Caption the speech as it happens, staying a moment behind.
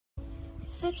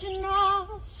Such an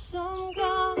awesome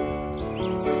God,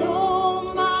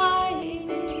 so mighty,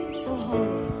 so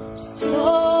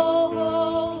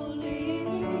holy,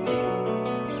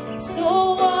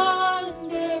 so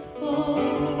wonderful.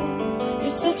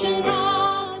 You're such an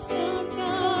awesome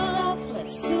God, so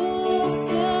selfless, so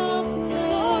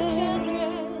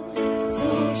generous,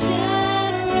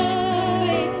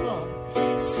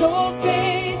 so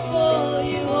faithful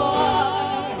you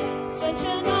are. Such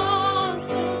an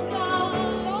awesome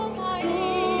God, so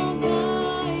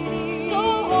mighty, so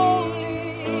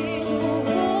holy, so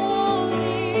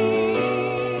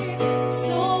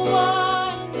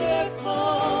wonderful.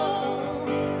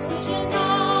 Such an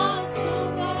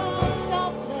awesome God,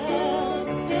 selfless,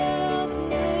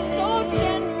 so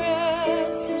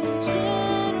generous,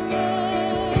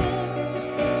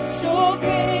 so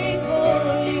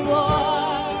faithful you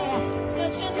are.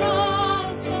 Such an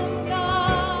awesome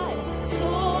God,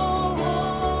 so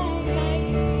holy,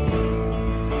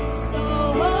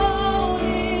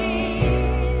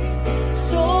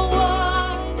 so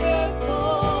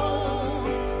wonderful.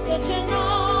 Such an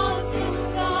awesome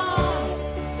God,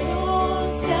 so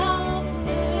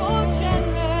selfless, so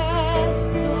generous,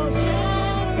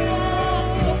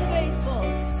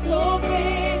 so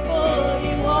faithful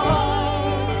you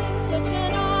are. Such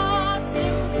an awesome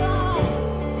God,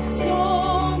 so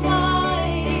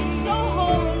mighty, so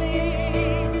holy,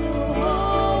 so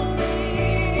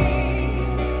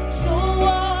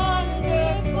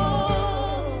wonderful.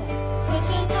 Such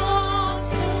an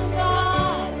awesome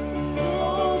God, so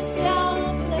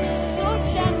selfless, so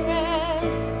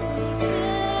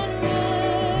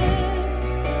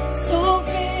generous, so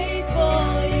faithful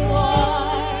you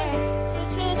are.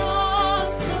 Such an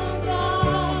awesome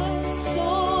God, so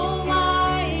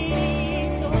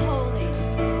mighty, so holy,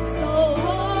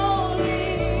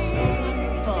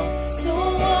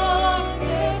 so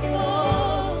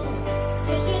wonderful.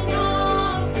 Such an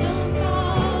awesome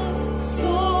God,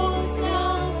 so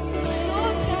selfless, so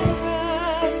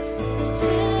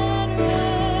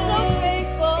generous, so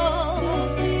faithful you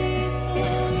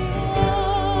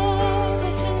are.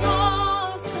 Such an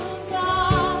awesome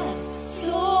God,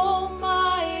 so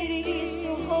mighty,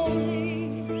 so holy,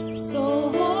 so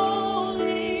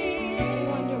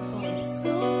wonderful,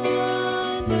 so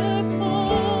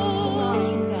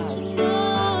wonderful. Such an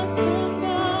awesome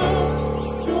God,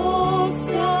 so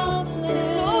selfless,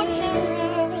 so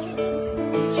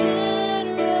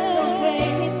generous, so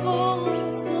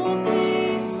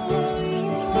faithful you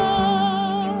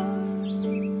are.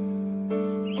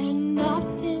 And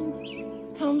nothing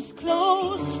comes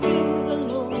close to the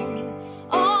Lord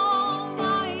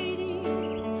Almighty.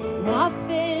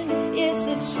 Nothing is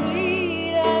as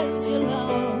sweet as your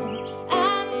love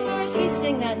and mercy.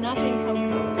 Sing that. Nothing comes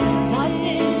close.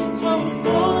 Nothing comes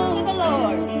close to the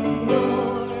Lord.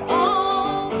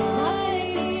 Nothing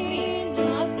is as sweet.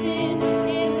 Nothing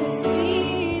is as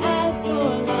sweet as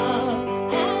your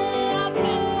love and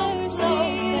mercy.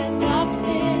 And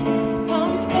nothing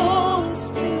comes close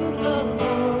to the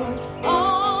Lord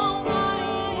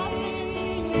Almighty.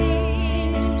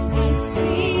 Nothing is as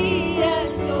sweet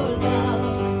as your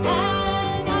love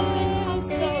and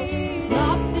nothing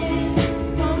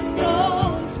comes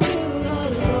close to the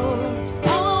Lord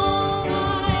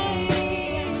Almighty.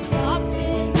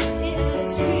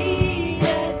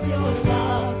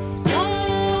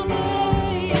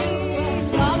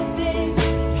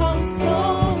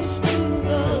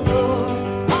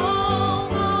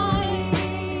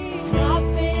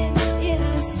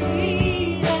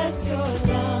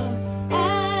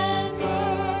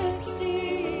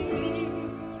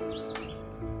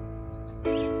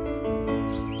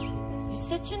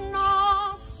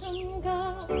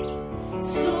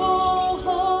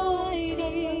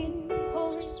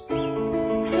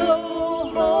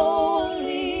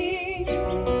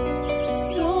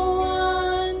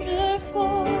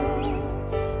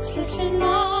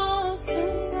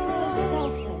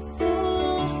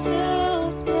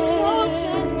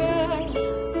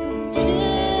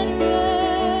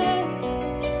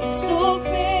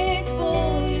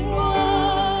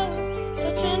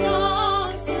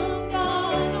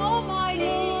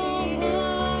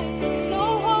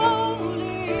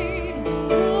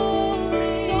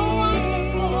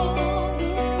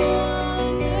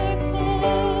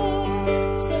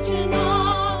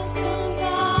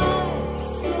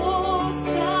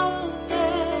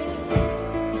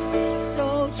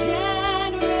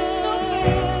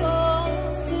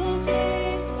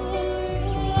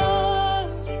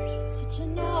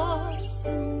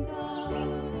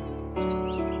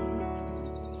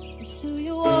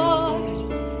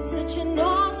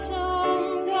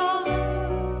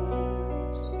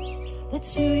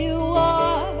 That's who you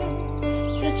are.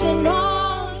 Such an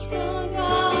awesome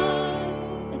God.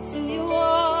 That's who you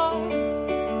are.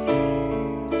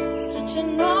 Such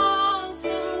an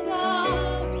awesome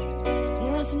God.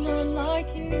 There's none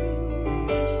like you.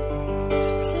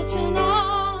 Such an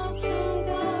awesome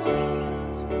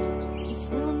God. There's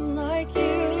none like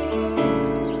you.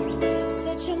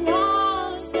 Such an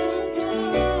awesome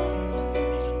God.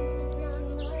 There's none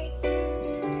like you.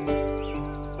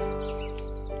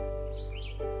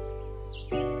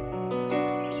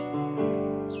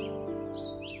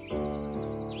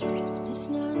 There's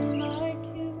none like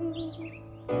you.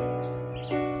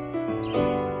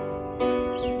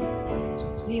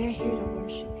 We are here to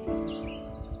worship you.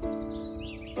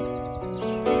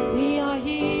 We are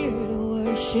here to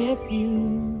worship you.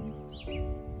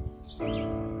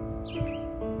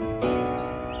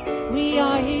 We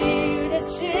are here to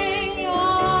sing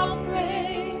your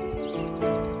praise,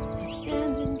 to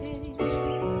stand and gaze.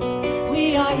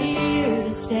 We are here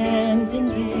to stand and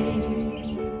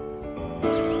gaze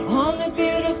on the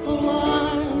beautiful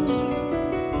one.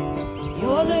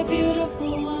 You're the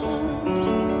beautiful one.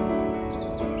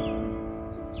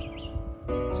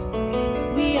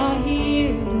 We are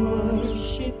here to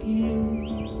worship you.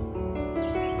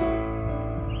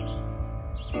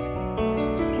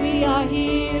 We are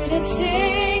here to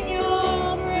sing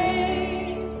your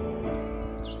praise.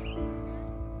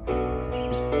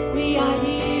 We are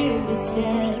here to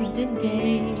stand and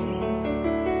gaze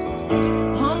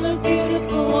on the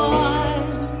beautiful one.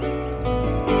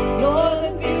 You're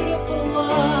the beautiful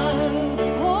one.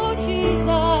 Oh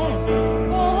Jesus,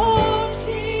 oh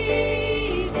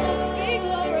Jesus, be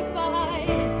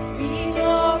glorified, be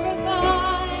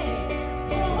glorified.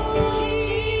 Oh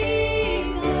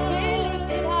Jesus, be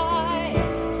lifted high,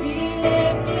 be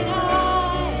lifted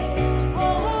high.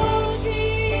 Oh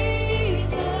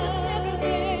Jesus,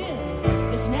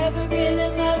 there's never been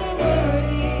another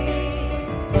worthy.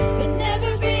 Could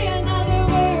never be another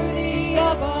worthy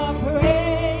of our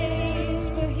praise.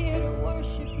 We're here to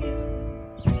worship you.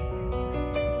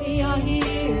 We are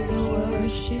here to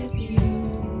worship you.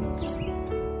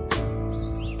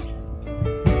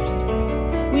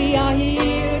 We are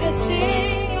here to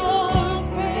sing your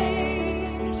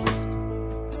praise.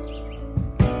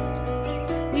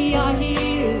 We are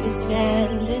here to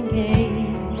stand and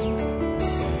gaze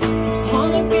on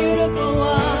the beautiful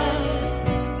one.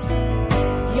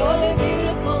 You're the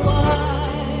beautiful one.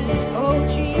 Oh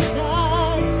Jesus,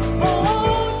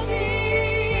 oh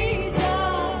Jesus,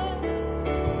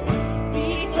 be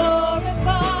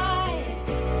glorified.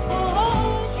 Oh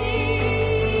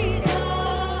Jesus,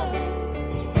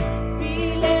 be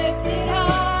lifted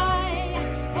high.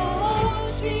 Oh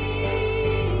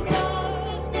Jesus,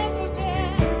 there's never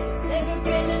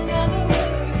been another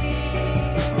worthy.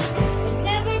 There'll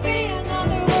never be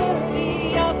another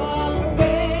worthy of our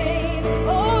praise.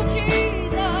 Oh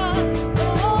Jesus,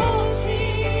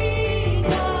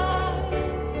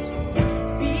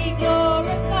 be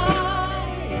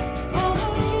glorified. Oh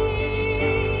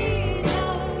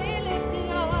Jesus, be lifted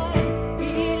high,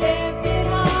 be lifted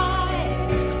high.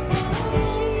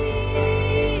 Oh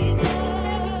Jesus,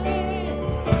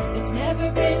 there's never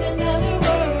been another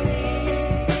worthy.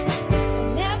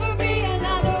 There'll never be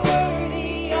another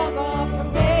worthy of our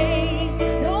praise.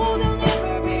 No, there'll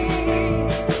never be.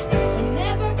 There'll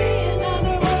never be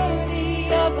another worthy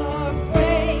of our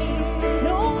praise.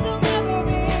 No, there'll never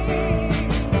be.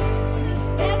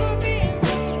 Never be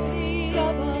worthy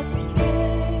of our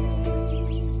praise.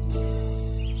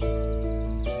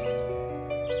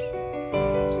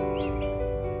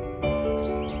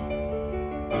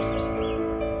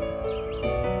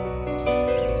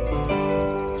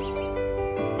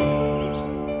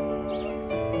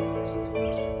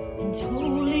 And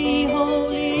holy,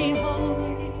 holy,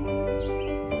 holy,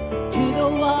 to the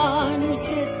one who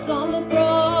sits on the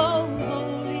throne.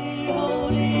 Holy,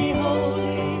 holy,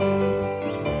 holy,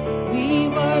 we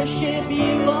worship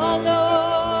you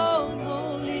alone.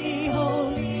 Holy,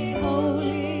 holy,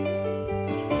 holy,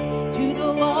 to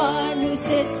the one who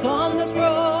sits on the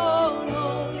throne.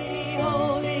 Holy,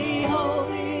 holy,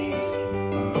 holy,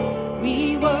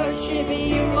 we worship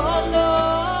you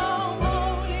alone.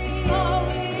 Holy,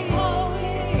 holy,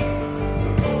 holy,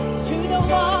 to the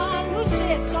one who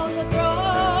sits on the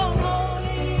throne.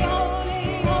 Holy, holy,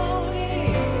 holy,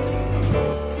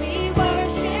 we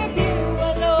worship you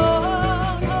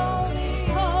alone. Holy,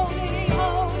 holy,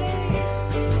 holy,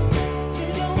 to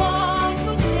the one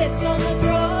who sits on the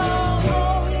throne.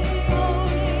 Holy,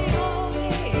 holy, holy,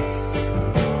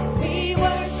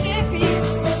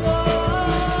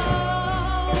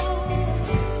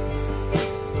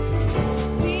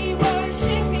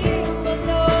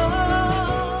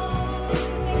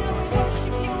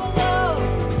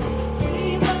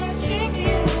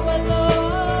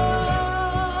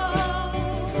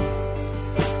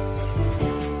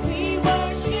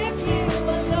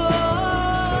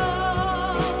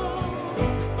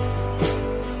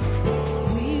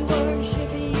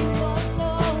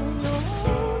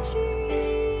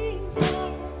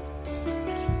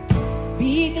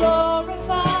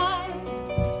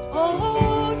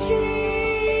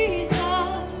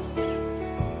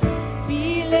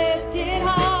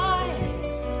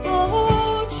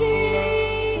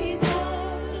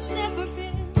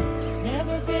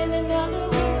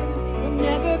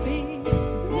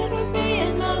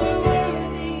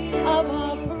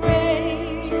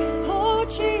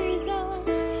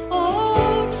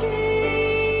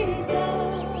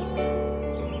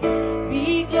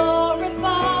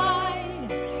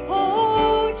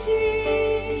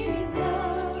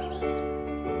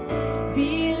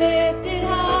 be lifted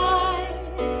high.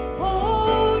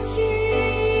 Oh,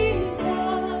 Jesus,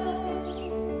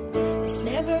 there's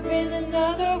never been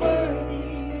another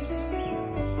worthy.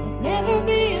 There'll never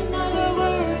be another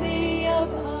worthy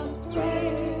of our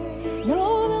praise.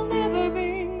 No, there'll never be.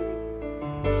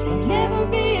 There'll never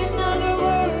be another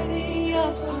worthy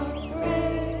of our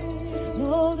praise.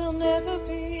 No, there'll never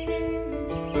be.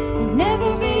 There'll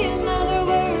never be another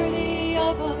worthy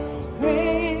of our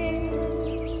praise.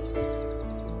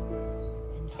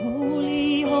 And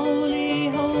holy, holy,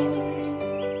 holy,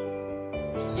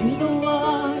 to the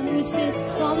one who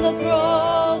sits on the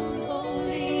throne.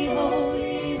 Holy,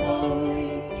 holy,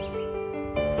 holy,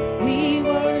 we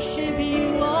worship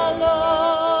you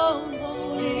alone.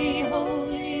 Holy,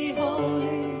 holy,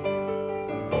 holy,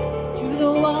 to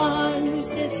the one who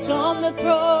sits on the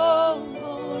throne.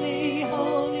 Holy,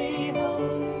 holy,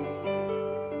 holy,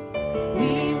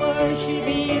 we worship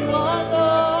you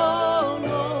alone.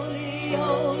 Holy,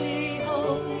 holy,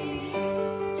 holy,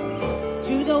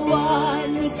 to the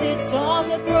one who sits on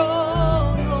the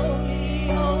throne. Holy,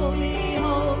 holy,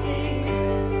 holy,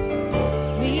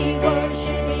 we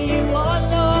worship you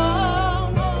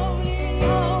alone. Holy,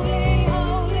 holy,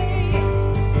 holy,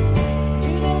 to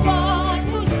the one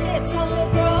who sits on the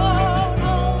throne.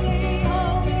 Holy,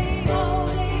 holy,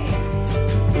 holy,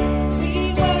 we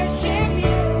worship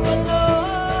you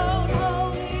alone.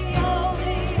 Holy,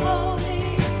 holy, holy,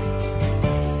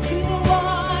 to the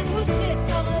one who sits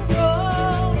on the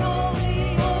throne. Holy,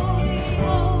 holy,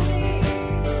 holy,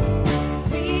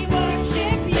 we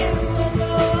worship you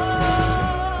alone.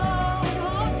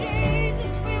 Oh,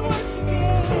 Jesus, we worship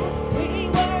you. We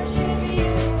worship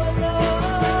you alone.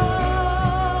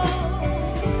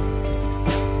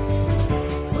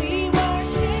 We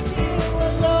worship you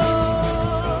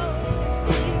alone.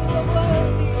 You are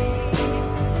worthy.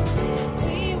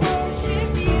 We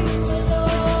worship you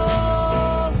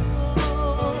alone.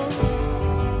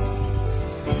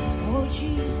 Oh,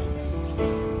 Jesus.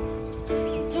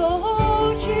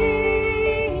 Oh,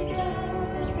 Jesus.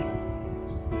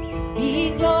 Be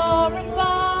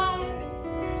glorified.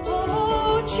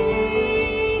 Oh,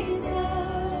 Jesus.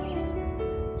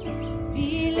 Be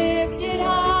lifted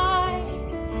high.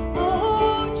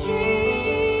 Oh,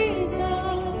 Jesus.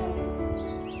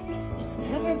 There's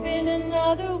never been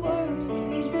another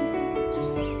worthy.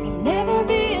 There'll never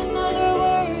be another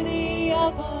worthy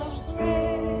of our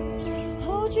praise.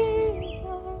 Oh,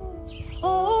 Jesus.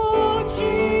 Oh,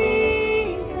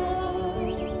 Jesus.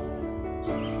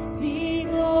 Be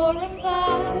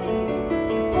glorified.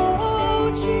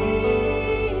 Oh,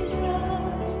 Jesus.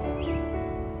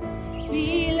 Be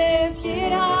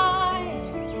lifted high.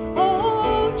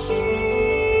 Oh,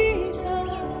 Jesus.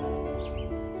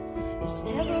 There's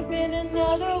never been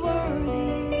another worthy.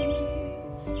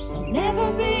 There'll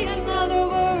never be another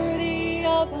worthy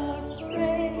of our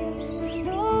praise.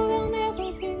 No, there'll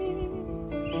never be.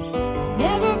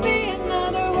 Never be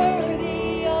another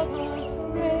worthy of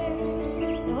our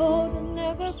praise. No, there'll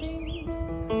never be.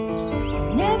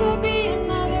 Never be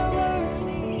another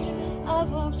worthy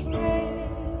of our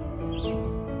praise.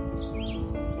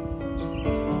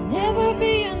 Never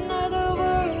be another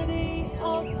worthy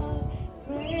of our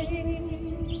praise.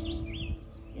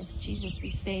 Yes, Jesus, we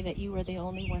say that you are the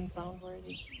only one found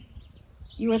worthy.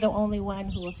 You are the only one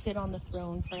who will sit on the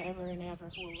throne forever and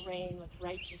ever, who will reign with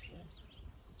righteousness,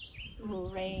 who will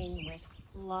reign with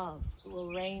love, who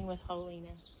will reign with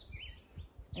holiness.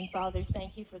 And Father,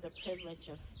 thank you for the privilege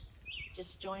of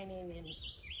just joining in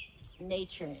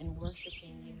nature and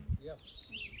worshiping you. Yep.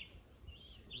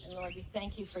 And Lord, we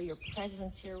thank you for your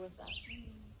presence here with us,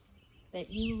 that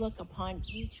you look upon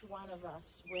each one of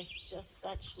us with just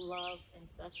such love and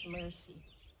such mercy,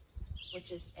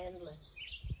 which is endless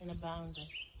and abounding.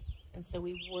 And so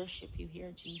we worship you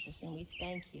here, Jesus, and we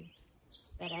thank you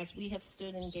that as we have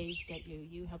stood and gazed at you,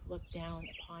 you have looked down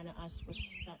upon us with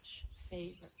such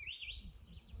favor.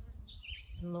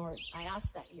 And Lord, I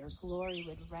ask that your glory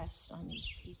would rest on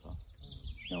these people,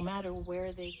 no matter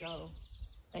where they go,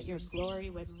 that your glory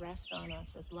would rest on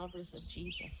us as lovers of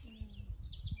Jesus.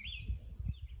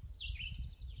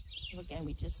 So again,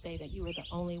 we just say that you are the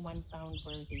only one found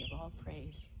worthy of all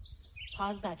praise.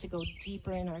 Cause that to go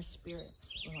deeper in our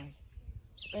spirits, Lord,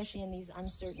 especially in these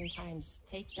uncertain times.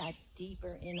 Take that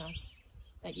deeper in us,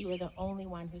 that you are the only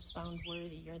one who's found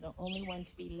worthy. You're the only one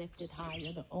to be lifted high.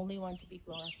 You're the only one to be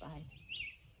glorified.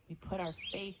 We put our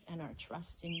faith and our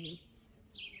trust in you.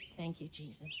 Thank you,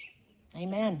 Jesus.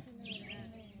 Amen.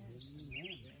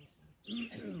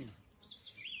 Keep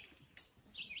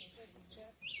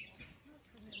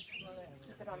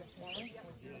it on the stand.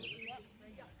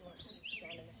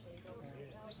 Stand in the shade over here.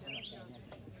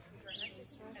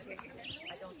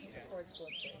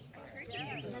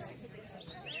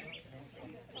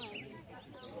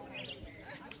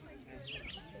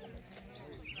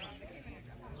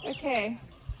 Okay.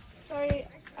 Sorry,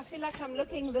 I feel like I'm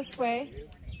looking this way.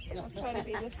 I'm trying to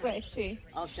be this way too.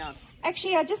 I'll shout.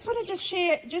 Actually, I just want to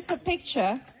share a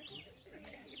picture.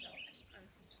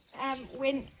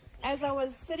 As I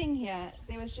was sitting here,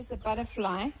 there was just a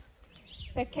butterfly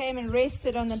that came and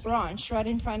rested on the branch right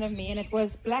in front of me, and it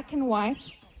was black and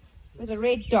white with a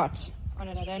red dot on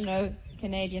it. I don't know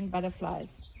Canadian butterflies.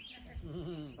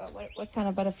 But what kind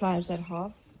of butterfly is that,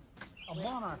 Harv? A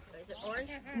monarch. Is it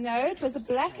orange? No, it was a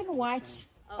black and white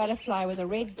butterfly with a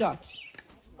red dot.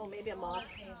 Oh, maybe a moth.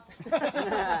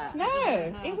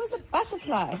 No, it was a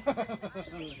butterfly.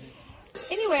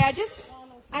 Anyway, I just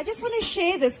want to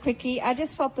share this quickly. I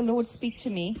just felt the Lord speak to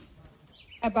me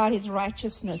about his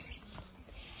righteousness.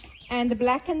 And the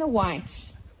black and the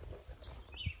white.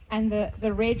 And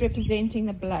the red representing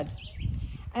the blood.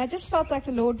 And I just felt like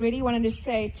the Lord really wanted to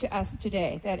say to us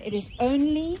today that it is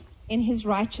only in his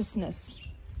righteousness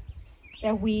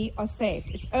that we are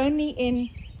saved. It's only in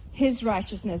his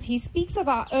righteousness. He speaks of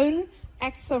our own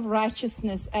acts of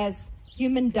righteousness as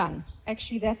human dung.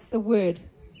 Actually, that's the word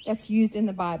that's used in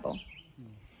the Bible.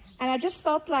 And I just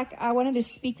felt like I wanted to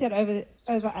speak that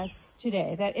over us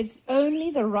today, that it's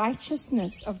only the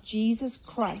righteousness of Jesus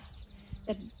Christ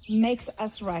that makes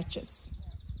us righteous.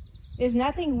 There's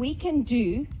nothing we can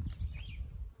do,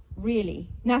 really,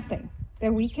 nothing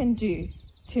that we can do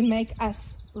to make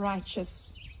us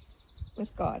righteous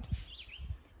with God.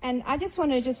 And I just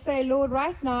want to just say, Lord,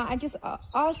 right now, I just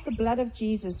ask the blood of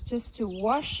Jesus just to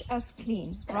wash us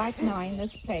clean right now in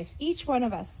this place, each one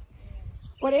of us.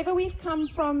 Whatever we've come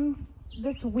from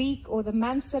this week or the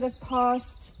months that have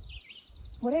passed,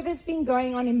 whatever's been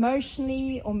going on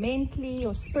emotionally or mentally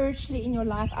or spiritually in your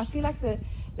life, I feel like the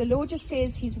Lord just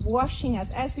says he's washing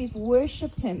us as we've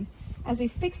worshipped him, as we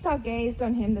fixed our gaze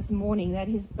on him this morning, that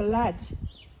his blood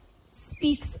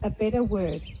speaks a better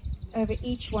word over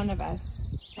each one of us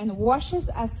and washes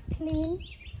us clean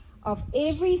of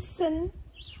every sin,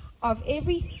 of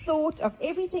every thought, of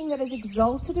everything that has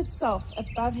exalted itself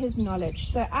above his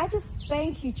knowledge. So I just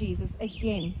thank you, Jesus,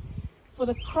 again, for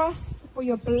the cross, for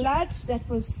your blood that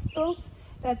was spilt,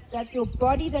 that your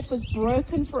body that was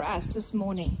broken for us this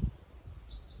morning.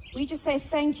 We just say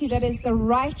thank you. That is the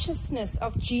righteousness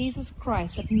of Jesus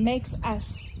Christ that makes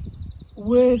us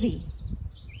worthy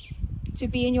to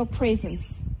be in your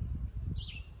presence.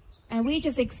 And we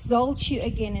just exalt you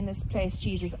again in this place,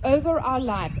 Jesus, over our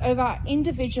lives, over our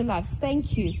individual lives.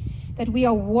 Thank you that we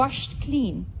are washed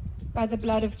clean by the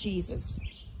blood of Jesus.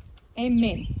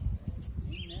 Amen.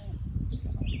 Amen.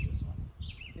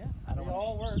 Yeah, I don't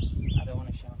want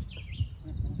to shout.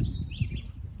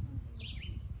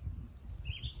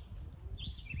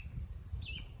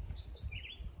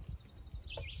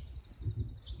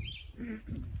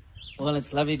 Well,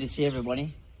 it's lovely to see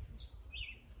everybody.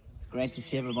 It's great to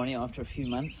see everybody after a few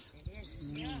months.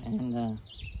 And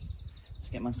let's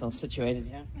get myself situated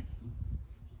here.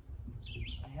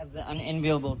 I have the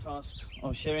unenviable task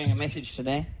of sharing a message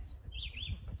today.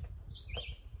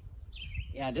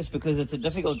 Yeah, just because it's a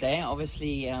difficult day.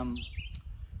 Obviously,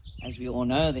 as we all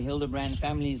know, the Hildebrand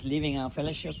family is leaving our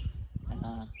fellowship.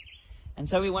 And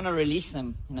so we want to release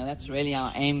them. You know, that's really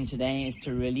our aim today, is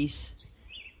to release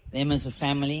them as a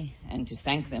family and to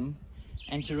thank them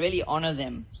and to really honor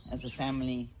them as a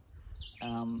family.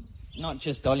 Not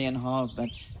just Dolly and Harv, but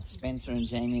Spencer and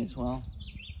Jamie as well.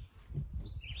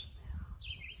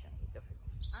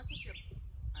 I'll get you a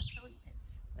clothespin.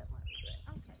 That might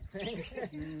be great.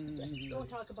 Okay. Don't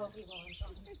talk about me while I'm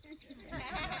talking.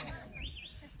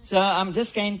 So I'm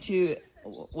just going to,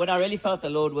 what I really felt the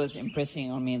Lord was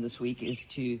impressing on me this week is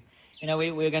to, you know,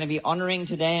 we're going to be honoring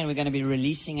today and we're going to be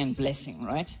releasing and blessing,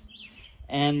 right?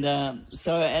 And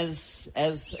so as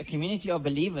a community of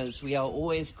believers, we are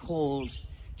always called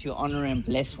to honor and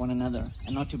bless one another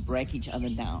and not to break each other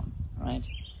down, right?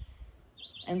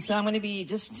 And so I'm going to be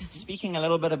just speaking a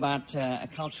little bit about a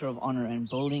culture of honor and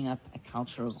building up a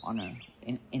culture of honor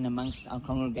in amongst our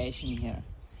congregation here.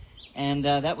 And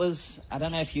that was, I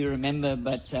don't know if you remember,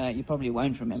 but you probably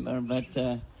won't remember,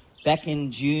 but back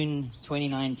in June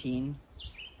 2019,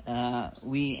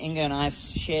 Inga and I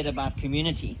shared about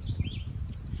community.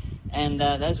 And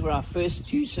those were our first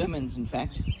two sermons, in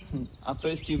fact. Our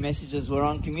first two messages were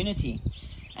on community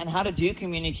and how to do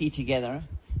community together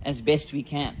as best we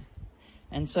can.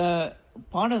 And so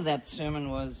part of that sermon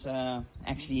was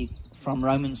actually from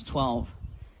Romans 12,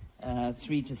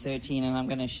 3 to 13, and I'm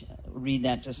going to read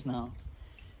that just now.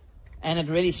 And it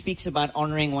really speaks about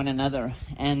honoring one another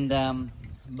and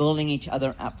building each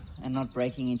other up and not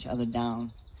breaking each other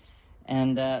down.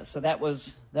 And so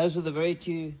those were the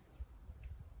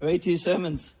very two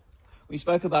sermons we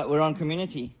spoke about. We're on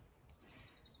community.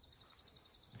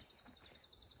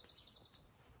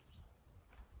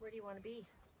 Where do you want to be?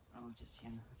 Oh, just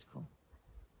here. That's cool.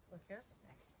 Look here.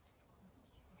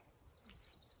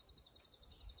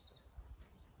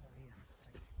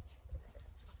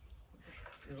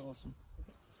 It was awesome.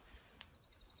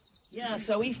 Yeah,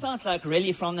 so we felt like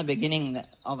really from the beginning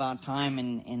of our time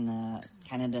in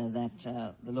Canada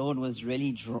that the Lord was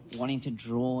really wanting to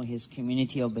draw his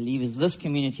community of believers, this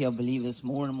community of believers,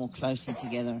 more and more closely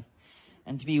together,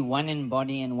 and to be one in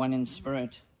body and one in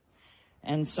spirit.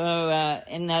 And so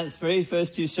in those very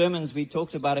first two sermons, we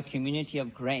talked about a community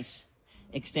of grace,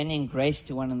 extending grace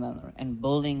to one another and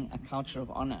building a culture of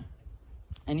honor.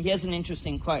 And here's an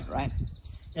interesting quote, right?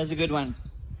 Here's a good one.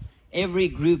 Every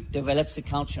group develops a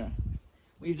culture.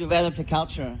 We've developed a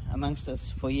culture amongst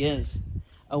us for years,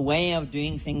 a way of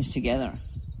doing things together.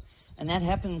 And that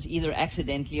happens either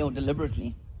accidentally or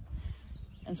deliberately.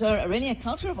 And so really a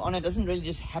culture of honor doesn't really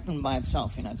just happen by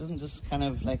itself, It doesn't just kind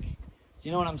of like, do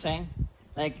you know what I'm saying?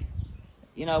 Like,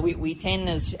 we tend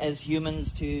as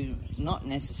humans to not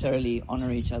necessarily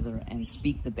honor each other and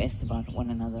speak the best about one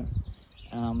another.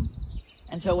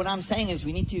 And so what I'm saying is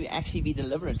we need to actually be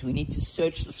deliberate. We need to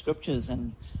search the scriptures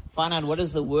and find out what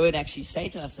does the word actually say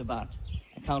to us about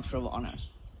a culture of honor.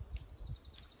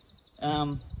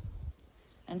 And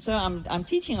so I'm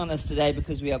teaching on this today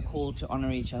because we are called to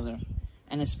honor each other,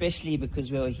 and especially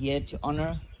because we are here to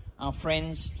honor our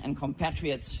friends and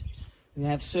compatriots who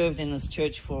have served in this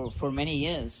church for many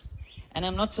years. And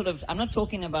I'm not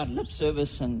talking about lip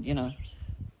service and,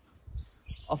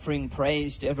 offering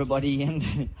praise to everybody,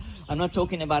 and I'm not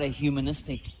talking about a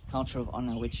humanistic culture of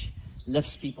honor which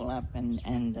lifts people up and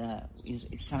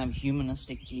it's kind of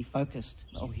humanistically focused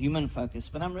or human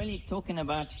focused, but I'm really talking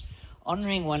about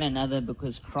honoring one another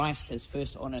because Christ has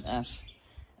first honored us,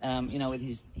 with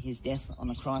his death on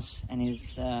the cross and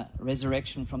his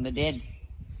resurrection from the dead.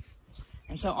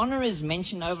 And so honor is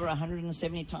mentioned over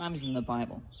 170 times in the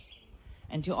Bible.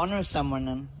 And to honor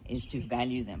someone is to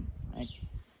value them, right?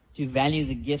 To value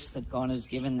the gifts that God has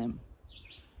given them.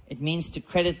 It means to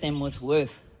credit them with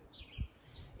worth.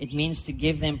 It means to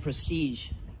give them prestige.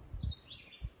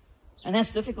 And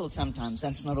that's difficult sometimes.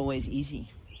 That's not always easy,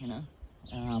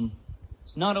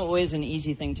 Not always an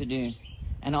easy thing to do.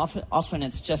 And often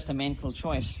it's just a mental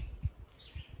choice.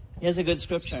 Here's a good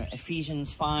scripture,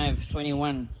 Ephesians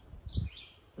 5:21.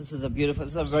 This is a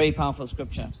very powerful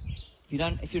scripture.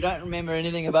 If you don't remember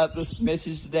anything about this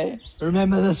message today,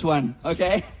 remember this one,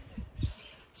 okay?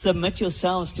 Submit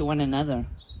yourselves to one another.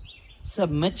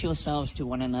 Submit yourselves to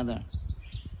one another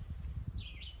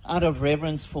out of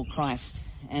reverence for Christ.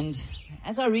 And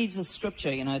as I read the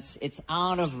scripture, it's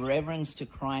out of reverence to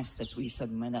Christ that we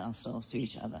submit ourselves to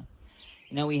each other.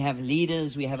 We have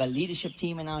leaders, we have a leadership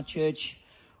team in our church,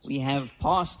 we have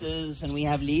pastors, and we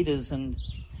have leaders, and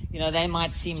they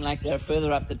might seem like they're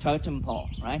further up the totem pole,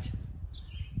 right?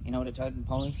 You know what a totem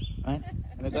pole is, right?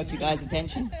 Have I got you guys'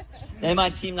 attention? They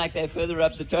might seem like they're further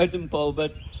up the totem pole,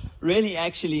 but really,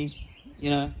 actually,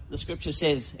 the scripture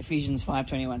says, Ephesians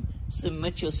 5:21,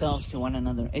 submit yourselves to one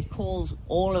another. It calls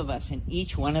all of us and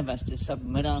each one of us to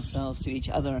submit ourselves to each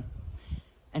other.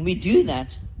 And we do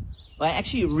that by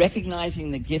actually recognizing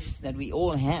the gifts that we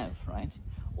all have, right?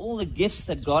 All the gifts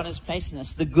that God has placed in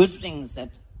us, the good things that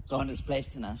God has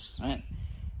placed in us, right?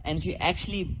 And to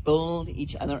actually build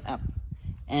each other up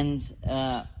and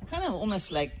kind of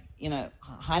almost like,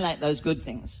 highlight those good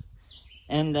things.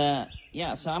 And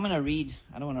so I'm going to read.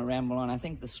 I don't want to ramble on. I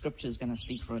think the scripture is going to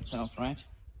speak for itself, right?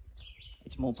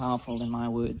 It's more powerful than my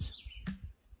words.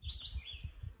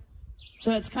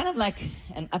 So it's kind of like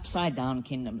an upside down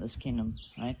kingdom, this kingdom,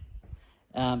 right?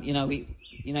 The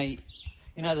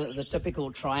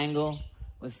typical triangle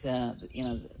with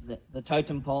the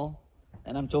totem pole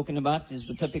that I'm talking about is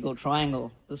the typical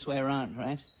triangle this way around,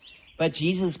 right? But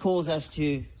Jesus calls us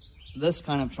to this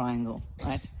kind of triangle,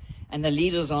 right? And the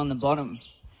leaders are on the bottom.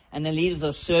 And the leaders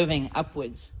are serving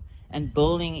upwards and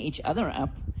building each other up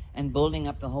and building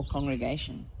up the whole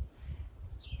congregation.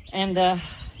 And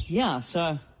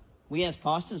so we as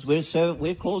pastors,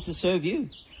 we're called to serve you.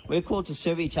 We're called to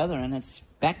serve each other. And it's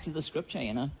back to the scripture,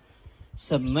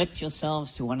 Submit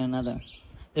yourselves to one another.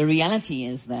 The reality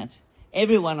is that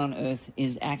everyone on earth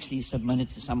is actually submitted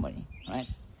to somebody, right?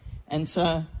 And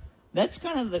so that's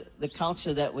kind of the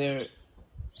culture that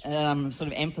I'm sort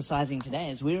of emphasizing today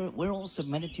is we're all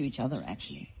submitted to each other,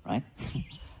 actually, right?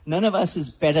 None of us is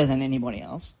better than anybody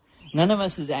else. None of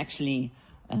us is actually,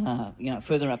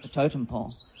 further up the totem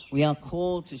pole. We are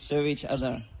called to serve each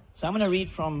other. So I'm going to read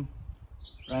from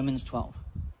Romans 12.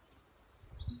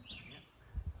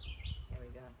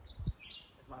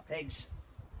 Pegs.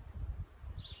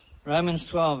 Romans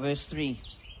 12, verse 3.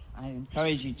 I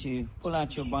encourage you to pull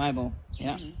out your Bible.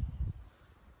 Yeah.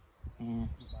 Yeah.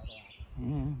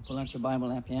 Pull out your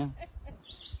Bible app, yeah?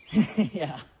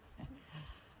 Yeah.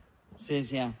 It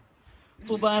says, yeah.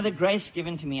 For by the grace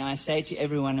given to me, I say to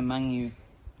everyone among you,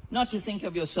 not to think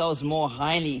of yourselves more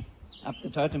highly up the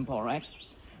totem pole, right,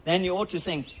 than you ought to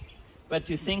think, but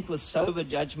to think with sober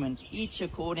judgment, each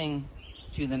according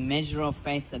to the measure of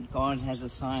faith that God has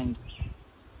assigned.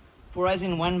 For as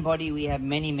in one body we have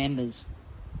many members.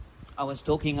 I was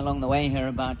talking along the way here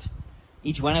about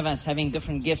each one of us having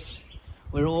different gifts.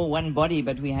 We're all one body,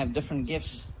 but we have different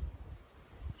gifts.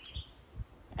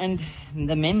 And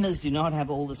the members do not have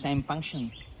all the same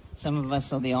function. Some of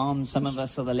us are the arms, some of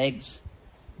us are the legs,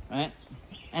 right?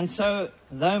 And so,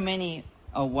 though many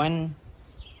are one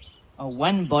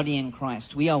body in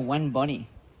Christ, we are one body,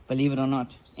 believe it or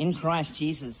not, in Christ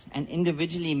Jesus, and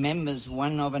individually members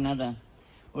one of another.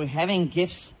 We're having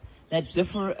gifts that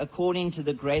differ according to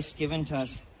the grace given to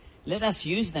us. Let us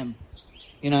use them.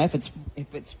 You know, if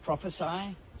it's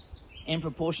prophesy, in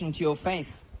proportion to your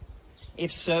faith.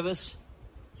 If service,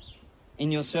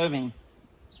 in your serving.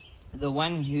 The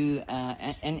one who,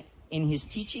 and in his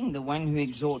teaching, the one who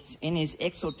exhorts. In his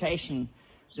exhortation,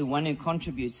 the one who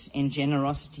contributes in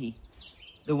generosity.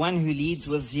 The one who leads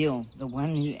with zeal. The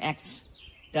one who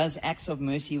does acts of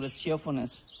mercy with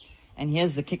cheerfulness. And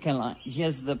here's the kicker line.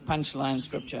 Here's the punchline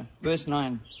scripture. Verse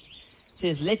 9. It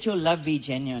says, let your love be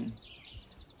genuine.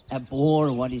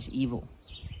 Abhor what is evil.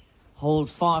 Hold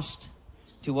fast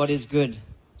to what is good.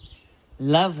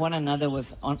 Love one another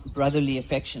with brotherly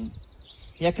affection.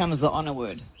 Here comes the honor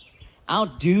word.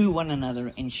 Outdo one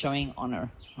another in showing honor,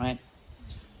 right?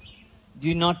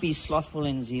 Do not be slothful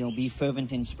in zeal. Be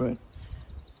fervent in spirit.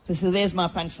 So there's my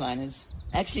punchline. Is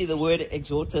actually the word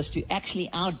exhorts us to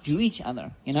actually outdo each other,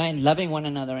 you know, in loving one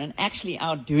another, and actually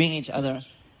outdoing each other.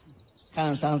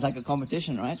 Kind of sounds like a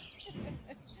competition, right?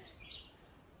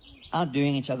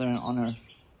 Outdoing each other in honor.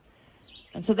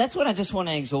 And so that's what I just want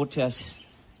to exhort to us,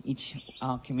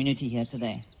 our community here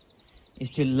today,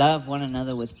 is to love one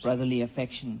another with brotherly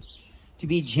affection, to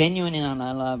be genuine in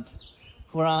our love,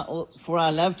 for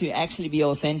our love to actually be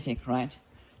authentic, right?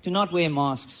 To not wear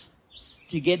masks,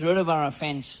 to get rid of our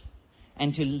offense,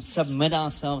 and to submit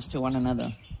ourselves to one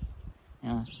another.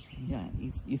 Yeah,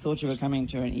 you thought you were coming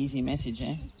to an easy message,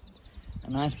 eh? A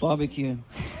nice barbecue.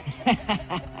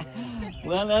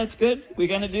 Well, that's good. We're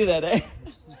going to do that, eh?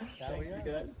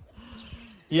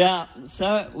 Yeah,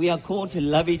 so we are called to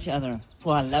love each other,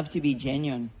 for our love to be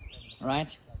genuine,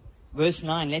 right? Verse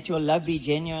 9, let your love be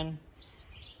genuine.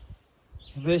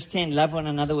 Verse 10, love one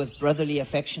another with brotherly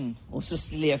affection or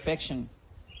sisterly affection.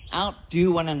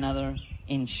 Outdo one another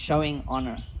in showing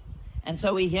honor. And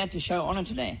so we're here to show honor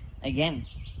today, again.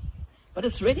 But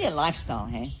it's really a lifestyle,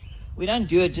 hey? We don't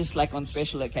do it just like on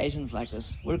special occasions like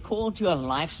this. We're called to a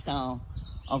lifestyle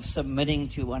of submitting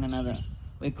to one another.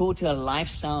 We're called to a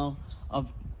lifestyle of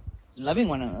loving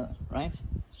one another, right?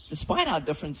 Despite our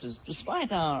differences,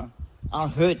 despite our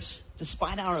hurts,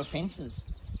 despite our offenses,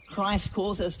 Christ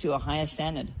calls us to a higher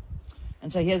standard.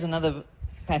 And so here's another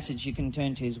passage you can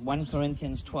turn to, is 1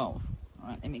 Corinthians 12. All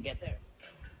right, let me get there.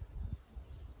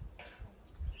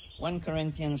 1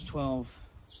 Corinthians 12,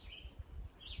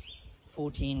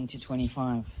 14 to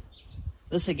 25.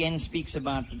 This again speaks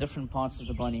about the different parts of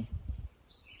the body.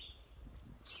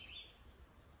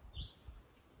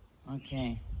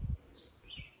 Okay.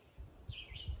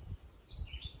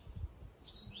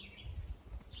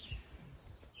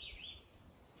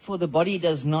 For the body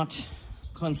does not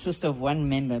consist of one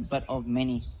member, but of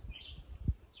many.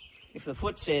 If the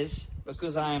foot says,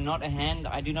 because I am not a hand,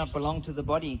 I do not belong to the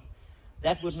body,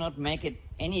 that would not make it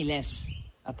any less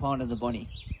a part of the body.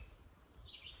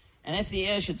 And if the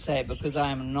ear should say, because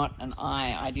I am not an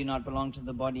eye, I do not belong to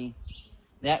the body,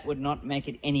 that would not make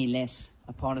it any less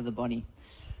a part of the body.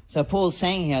 So Paul's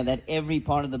saying here that every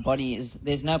part of the body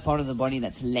there's no part of the body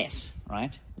that's less,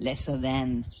 right? Lesser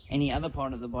than any other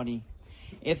part of the body.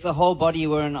 If the whole body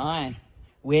were an eye,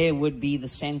 where would be the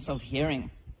sense of hearing?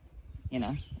 You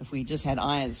know, if we just had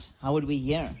eyes, how would we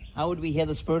hear? How would we hear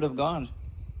the Spirit of God?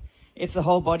 If the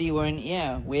whole body were an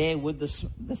ear, where would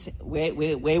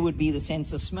where would be the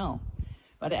sense of smell?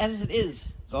 But as it is,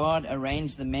 God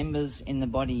arranged the members in the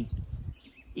body,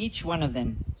 each one of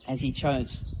them as He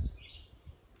chose.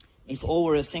 If all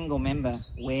were a single member,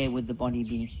 where would the body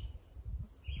be?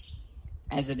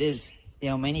 As it is,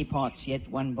 there are many parts, yet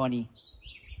one body.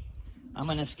 I'm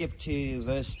going to skip to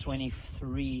verse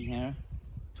 23 here.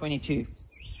 22.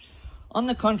 On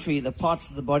the contrary, the parts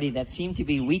of the body that seem to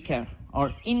be weaker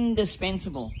are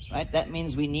indispensable, right? That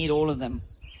means we need all of them.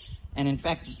 And in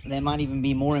fact, they might even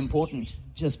be more important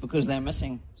just because they're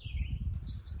missing.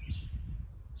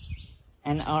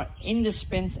 And our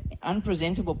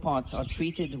unpresentable parts are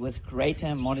treated with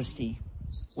greater modesty,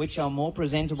 which our more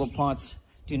presentable parts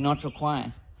do not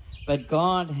require. But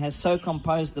God has so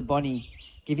composed the body,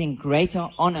 giving greater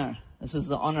honor. This is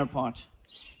the honor part.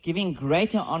 Giving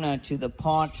greater honor to the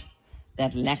part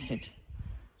that lacked it,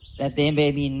 that there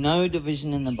may be no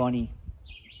division in the body,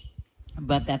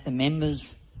 but that the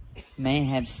members may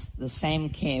have the same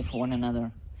care for one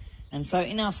another. And so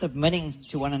in our submitting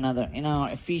to one another, in our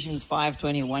Ephesians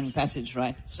 5:21 passage,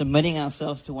 right, submitting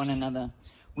ourselves to one another,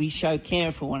 we show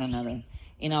care for one another.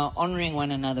 In our honoring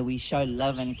one another, we show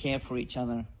love and care for each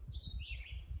other.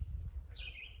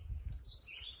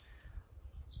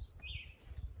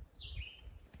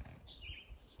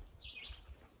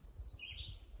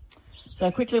 So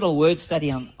a quick little word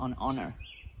study on honor.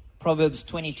 Proverbs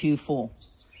 22:4.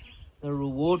 The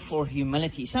reward for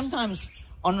humility. Sometimes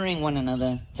honoring one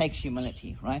another takes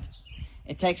humility, right?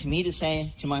 It takes me to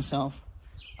say to myself,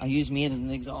 I use me as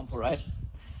an example, right?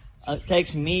 It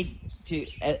takes me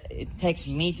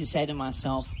to say to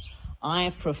myself,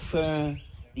 I prefer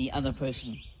the other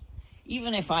person.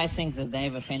 Even if I think that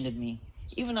they've offended me,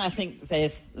 even I think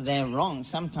they're wrong,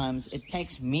 sometimes it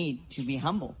takes me to be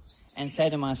humble and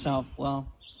say to myself, well,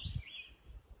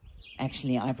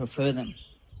 actually I prefer them.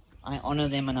 I honor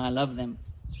them and I love them.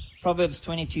 Proverbs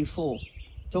 22:4,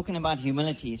 talking about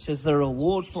humility, it says, the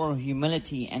reward for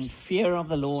humility and fear of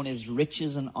the Lord is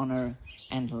riches and honor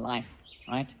and life,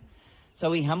 right?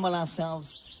 So we humble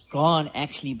ourselves. God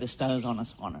actually bestows on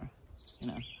us honor. You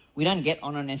know, we don't get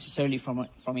honor necessarily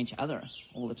from each other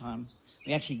all the time.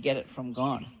 We actually get it from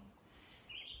God.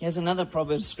 Here's another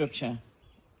Proverbs scripture.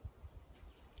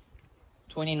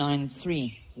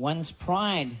 29:3. One's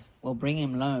pride will bring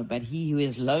him low, but he who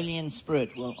is lowly in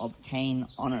spirit will obtain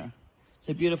honor. It's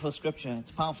a beautiful scripture.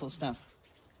 It's powerful stuff.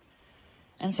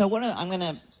 And so I'm going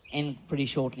to end pretty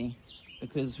shortly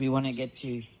because we want to get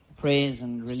to prayers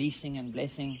and releasing and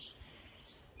blessing.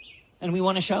 And we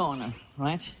want to show honor,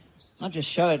 right? Not just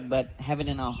show it, but have it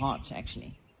in our hearts,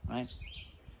 actually, right?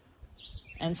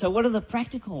 And so what are the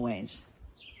practical ways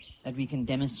that we can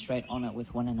demonstrate honor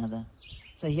with one another?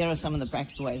 So here are some of the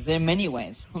practical ways. There are many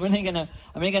ways. I'm only going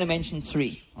to mention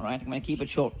 3, all right? I'm going to keep it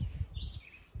short.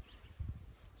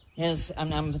 I'm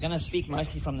going to speak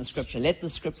mostly from the scripture. Let the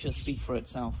scripture speak for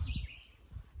itself.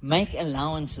 Make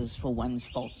allowances for one's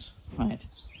faults, right?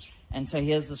 And so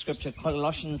here's the scripture,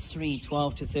 Colossians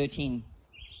 3:12-13.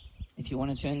 If you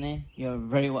want to turn there, you're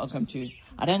very welcome to.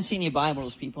 I don't see any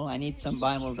Bibles, people. I need some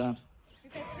Bibles out.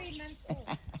 We've had 3 months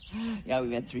off. Yeah,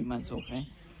 we've had 3 months off, eh?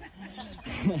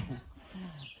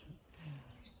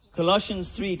 Colossians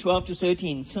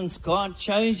 3:12-13. Since God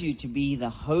chose you to be the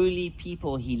holy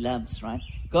people he loves, right?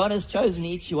 God has chosen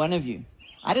each one of you.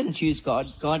 I didn't choose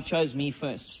God. God chose me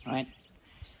first, right?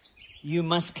 You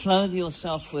must clothe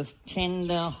yourself with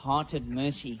tender-hearted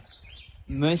mercy.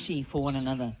 Mercy for one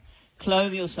another.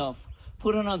 Clothe yourself.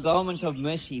 Put on a garment of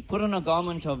mercy. Put on a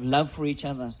garment of love for each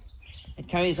other. It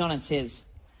carries on, it says,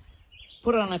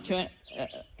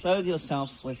 clothe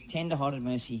yourself with tender-hearted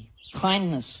mercy.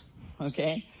 Kindness,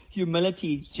 okay?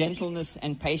 Humility, gentleness,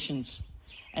 and patience.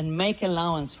 And make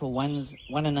allowance for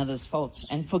one another's faults.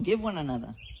 And forgive one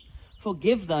another.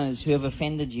 Forgive those who have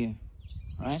offended you,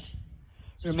 right?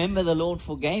 Remember, the Lord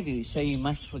forgave you, so you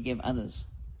must forgive others.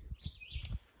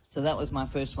 So that was my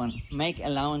first one. Make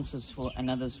allowances for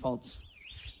another's faults.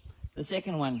 The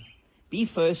second one, be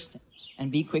first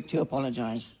and be quick to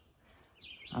apologize.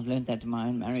 I've learned that in my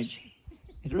own marriage.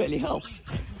 It really helps.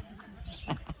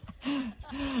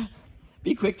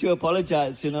 Be quick to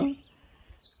apologize, you know.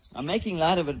 I'm making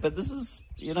light of it, but this is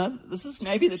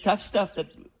maybe the tough stuff that,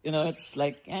 it's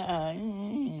like,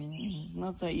 it's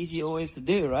not so easy always to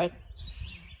do, right?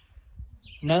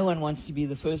 No one wants to be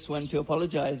the first one to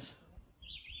apologize.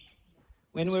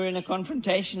 When we're in a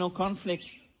confrontation or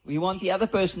conflict, we want the other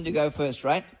person to go first,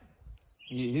 right?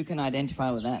 Who can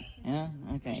identify with that? Yeah?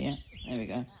 Okay, yeah. There we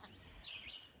go.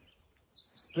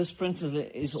 This principle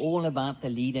is all about the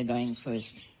leader going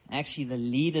first. Actually, the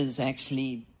leaders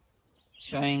actually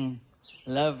showing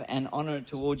love and honor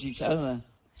towards each other.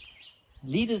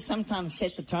 Leaders sometimes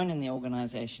set the tone in the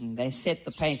organization. They set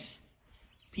the pace.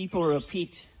 People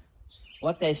repeat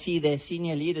what they see their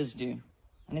senior leaders do.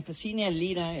 And if a senior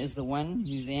leader is the one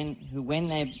who when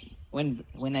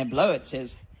they blow it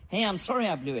says, hey, I'm sorry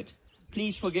I blew it.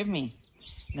 Please forgive me.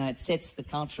 It sets the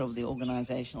culture of the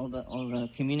organization or the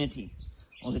community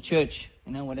or the church,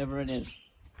 whatever it is.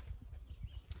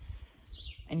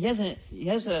 And here's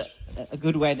a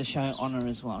good way to show honor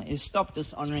as well, is stop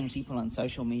dishonoring people on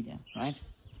social media, right?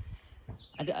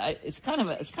 it's kind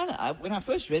of, when I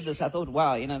first read this, I thought,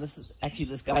 wow,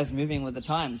 this guy's moving with the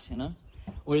times,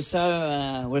 We're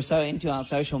so into our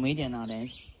social media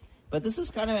nowadays. But this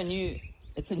is kind of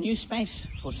it's a new space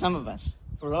for some of us.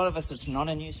 For a lot of us, it's not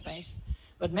a new space.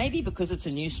 But maybe because it's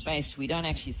a new space, we don't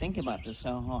actually think about this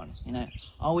so hard.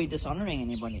 Are we dishonoring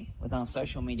anybody with our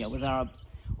social media, with our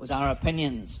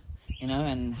opinions,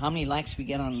 and how many likes we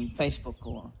get on Facebook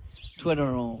or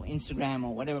Twitter or Instagram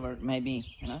or whatever it may be,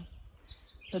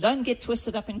 So don't get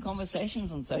twisted up in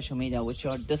conversations on social media which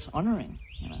are dishonoring,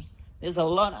 There's a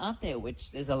lot out there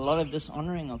there's a lot of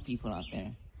dishonoring of people out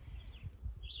there.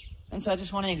 And so I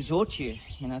just want to exhort you,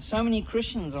 so many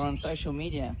Christians are on social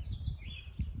media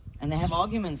and they have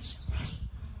arguments,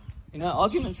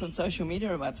 arguments on social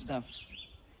media about stuff.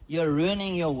 You're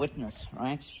ruining your witness,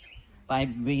 right? By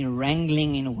being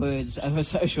wrangling in words over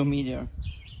social media,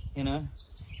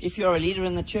 If you're a leader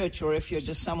in the church or if you're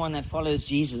just someone that follows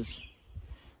Jesus,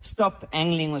 stop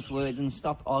angling with words and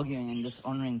stop arguing and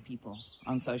dishonoring people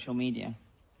on social media.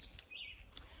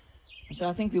 And so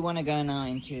I think we want to go now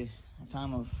into a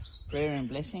time of prayer and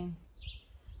blessing.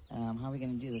 How are we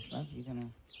going to do this, love? You're going to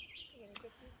get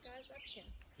these guys up here.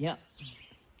 Yeah.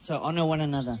 So honor one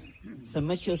another.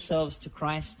 Submit yourselves to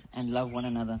Christ and love one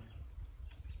another.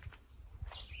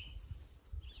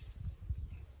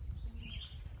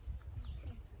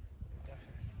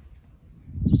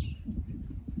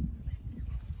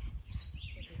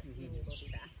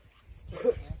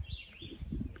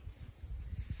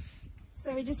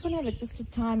 So we just want to have just a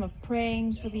time of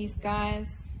praying for these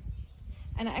guys.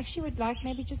 And I actually would like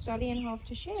maybe just Dolly and Half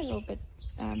to share a little bit,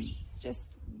 just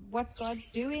what God's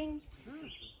doing.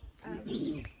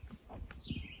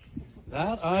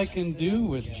 That I can do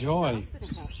with joy.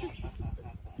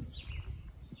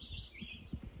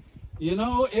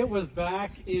 It was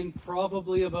back in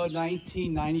probably about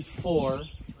 1994.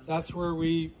 That's where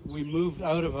we moved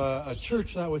out of a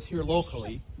church that was here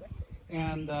locally.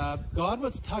 And God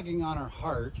was tugging on our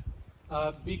heart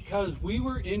because we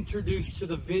were introduced to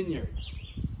the vineyard.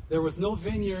 There was no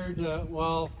vineyard,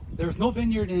 there was no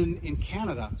vineyard in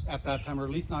Canada at that time, or at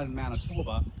least not in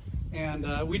Manitoba.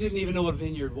 And we didn't even know what a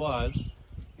vineyard was.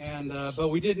 But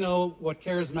we did know what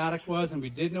charismatic was, and we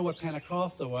did know what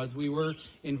Pentecostal was. We were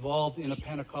involved in a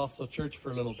Pentecostal church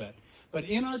for a little bit. But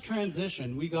in our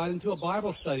transition, we got into a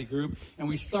Bible study group, and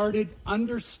we started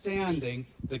understanding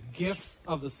the gifts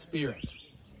of the Spirit.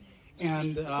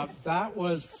 And that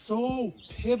was so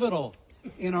pivotal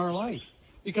in our life.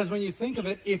 Because when you think of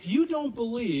it, if you don't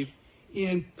believe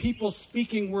in people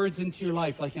speaking words into your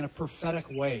life, like in a prophetic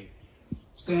way,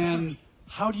 then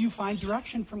how do you find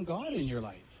direction from God in your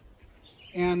life?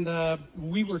 And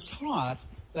we were taught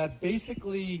that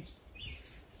basically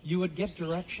you would get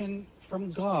direction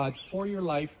from God for your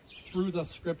life through the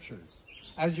scriptures.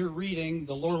 As you're reading,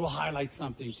 the Lord will highlight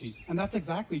something to you. And that's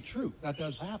exactly true. That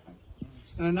does happen.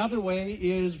 And another way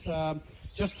is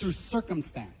just through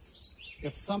circumstance.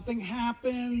 If something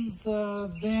happens,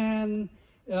 then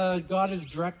God is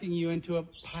directing you into a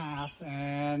path,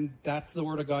 and that's the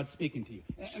Word of God speaking to you.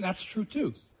 And that's true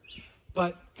too.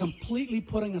 But completely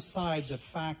putting aside the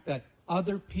fact that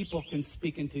other people can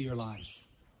speak into your lives.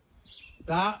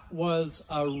 That was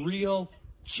a real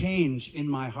change in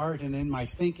my heart and in my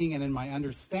thinking and in my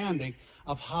understanding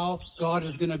of how God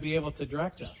is going to be able to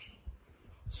direct us.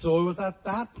 So it was at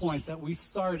that point that we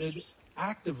started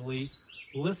actively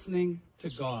listening to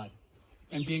God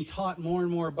and being taught more and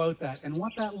more about that and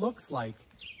what that looks like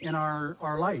in our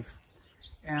life.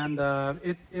 And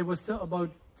it was still about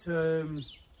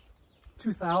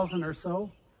 2000 or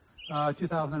so,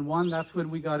 2001. That's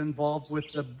when we got involved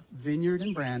with the vineyard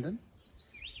in Brandon.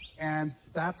 And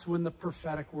that's when the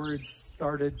prophetic words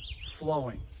started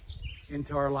flowing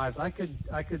into our lives. I could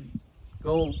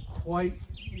go quite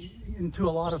into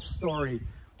a lot of story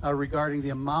regarding the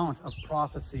amount of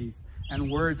prophecies and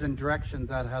words and directions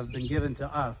that have been given to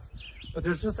us. But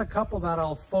there's just a couple that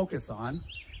I'll focus on.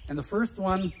 And the first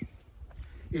one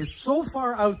is so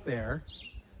far out there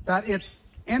that it's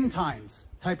end times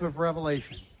type of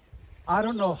revelation. I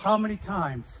don't know how many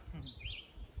times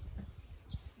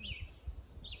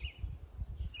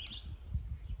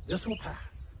this will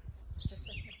pass.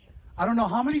 I don't know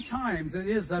how many times it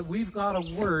is that we've got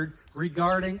a word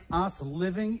regarding us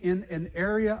living in an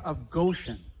area of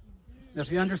Goshen.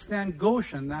 If you understand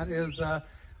Goshen, that is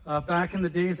back in the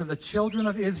days of the children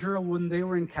of Israel when they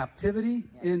were in captivity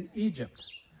in Egypt.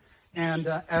 And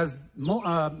as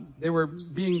they were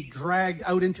being dragged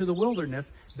out into the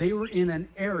wilderness, they were in an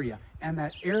area. And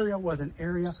that area was an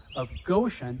area of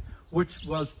Goshen, which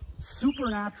was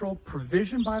supernatural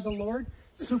provision by the Lord,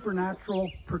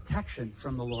 supernatural protection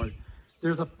from the Lord.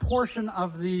 there's a portion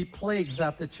of the plagues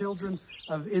that the children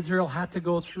of Israel had to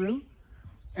go through,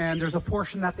 and there's a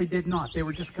portion that they did not. They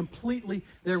were just completely,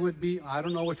 there would be, I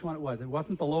don't know which one it was. It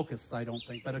wasn't the locusts, I don't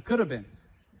think, but it could have been.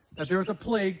 That there was a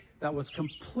plague that was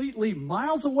completely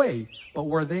miles away, but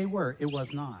where they were, it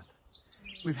was not.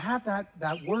 We've had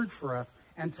that word for us,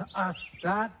 and to us,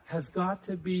 that has got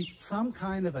to be some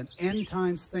kind of an end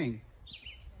times thing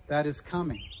that is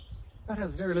coming. That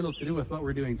has very little to do with what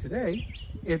we're doing today.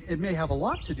 It may have a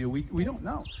lot to do. We don't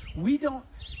know. We don't,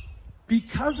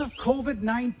 because of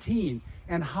COVID-19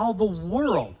 and how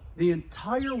the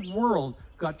entire world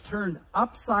got turned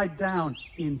upside down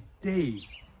in days,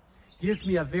 gives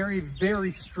me a very,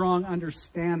 very strong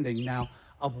understanding now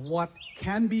of what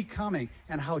can be coming,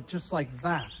 and how just like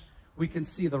that, we can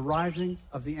see the rising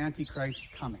of the Antichrist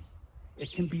coming.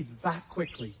 It can be that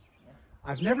quickly.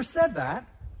 I've never said that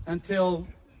until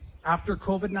after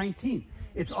COVID-19.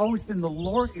 It's always been the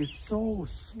Lord is so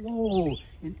slow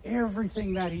in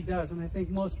everything that he does. And I think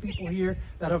most people here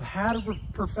that have had a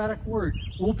prophetic word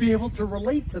will be able to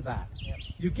relate to that.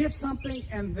 You get something,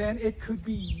 and then it could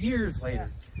be years later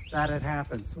that it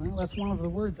happens. Well, that's one of the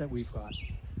words that we've got.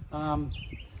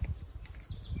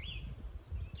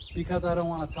 Because I don't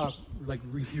want to talk like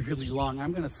really, really long,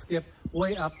 I'm going to skip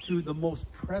way up to the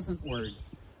most present word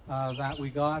that we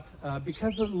got.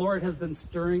 Because the Lord has been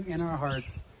stirring in our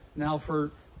hearts now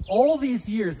for all these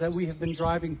years that we have been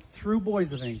driving through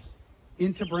Boissevain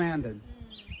into Brandon.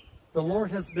 The Lord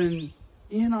has been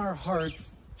in our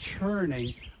hearts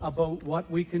churning about what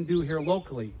we can do here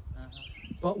locally.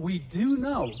 But we do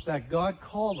know that God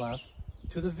called us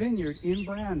to the vineyard in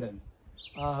Brandon.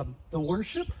 The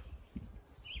worship,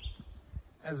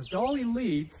 as Dolly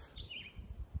leads,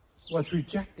 was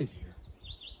rejected here.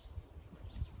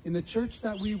 In the church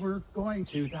that we were going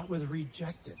to, that was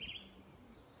rejected.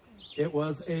 It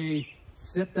was a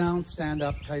sit-down,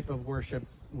 stand-up type of worship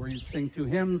where you sing two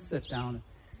hymns, sit down.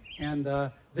 And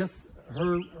her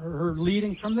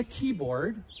leading from the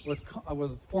keyboard was a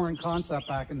foreign concept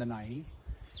back in the 90s.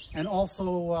 And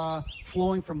also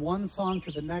flowing from one song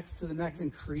to the next,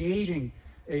 and creating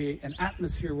an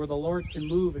atmosphere where the Lord can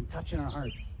move and touch in our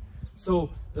hearts. So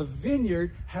the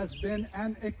vineyard has been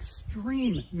an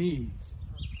extreme means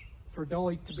for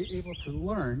Dolly to be able to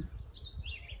learn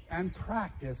and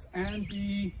practice and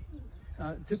be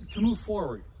to move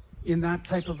forward in that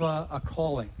type of a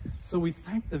calling. So we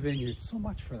thank the vineyard so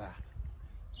much for that.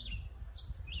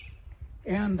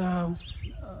 And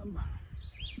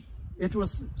it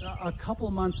was a couple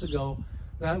of months ago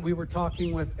that we were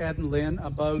talking with Ed and Lynn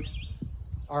about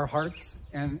our hearts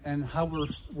and how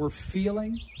we're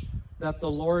feeling that the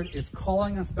Lord is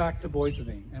calling us back to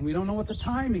Boissevain. And we don't know what the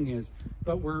timing is,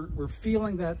 but we're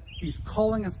feeling that he's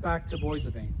calling us back to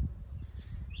Boissevain.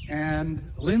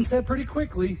 And Lynn said pretty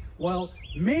quickly, well,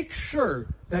 make sure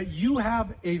that you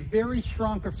have a very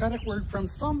strong prophetic word from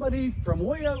somebody from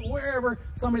way out, wherever,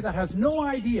 somebody that has no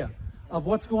idea of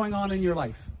what's going on in your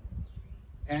life.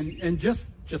 And just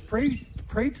pray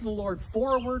to the Lord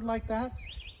for a word like that,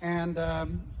 and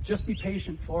just be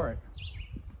patient for it.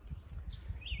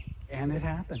 And it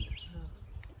happened.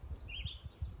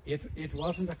 It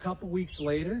wasn't a couple weeks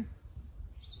later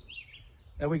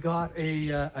that we got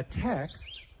a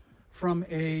text from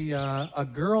a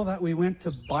girl that we went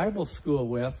to Bible school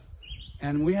with,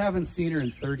 and we haven't seen her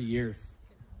in 30 years.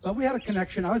 But we had a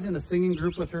connection. I was in a singing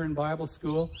group with her in Bible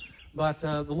school, but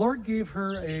the Lord gave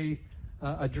her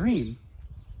a dream,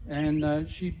 and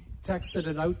she texted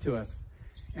it out to us.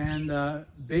 And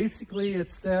basically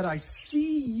it said, I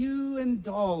see you and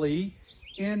Dolly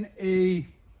in a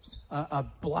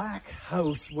black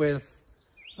house with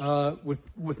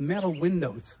metal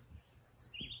windows.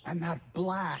 And that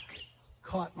black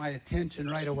caught my attention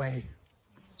right away.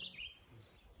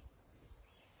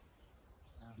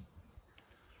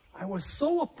 I was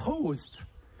so opposed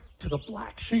to the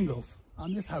black shingles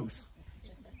on this house,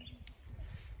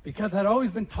 because I'd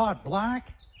always been taught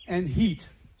black and heat.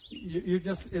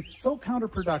 It's so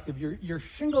counterproductive. Your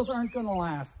shingles aren't going to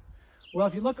last. Well,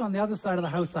 if you look on the other side of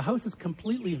the house is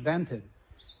completely vented.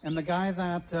 And the guy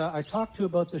that I talked to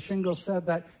about the shingles said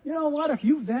that, you know what, if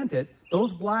you vent it,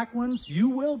 those black ones, you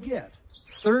will get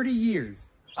 30 years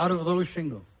out of those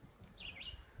shingles.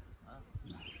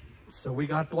 So we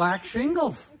got black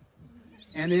shingles.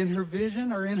 And in her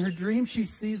vision, or in her dream, she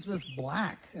sees this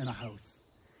black in a house.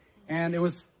 And it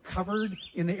was covered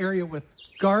in the area with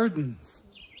gardens.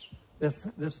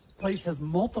 This place has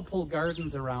multiple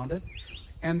gardens around it.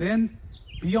 And then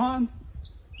beyond,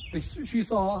 she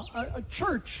saw a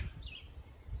church.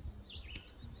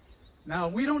 Now,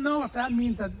 we don't know if that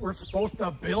means that we're supposed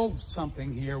to build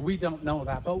something here. We don't know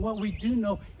that. But what we do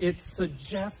know, it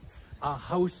suggests a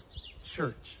house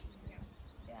church.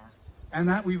 Yeah. And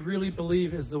that we really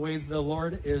believe is the way the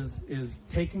Lord is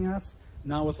taking us.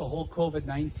 Now with the whole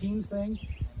COVID-19 thing,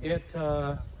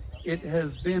 it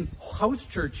has been house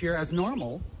church here as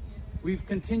normal. We've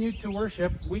continued to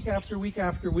worship week after week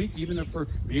after week, even if we're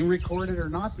being recorded or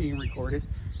not being recorded,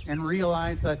 and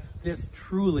realize that this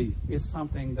truly is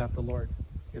something that the Lord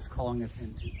is calling us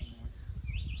into.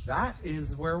 That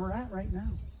is where we're at right now.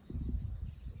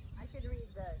 I could read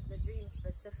the dream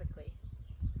specifically.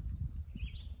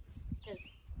 Because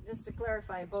just to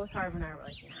clarify, both Harv and I were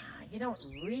like, nah, you don't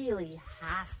really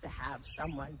have to have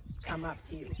someone come up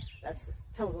to you that's a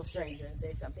total stranger and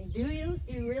say something. Do you?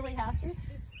 Do you really have to?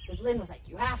 Because Lynn was like,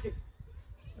 you have to.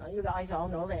 Well, you guys all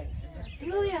know Lynn. Do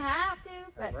you have to?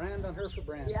 But, Brand on her for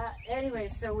brand. yeah, anyway,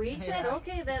 so we said,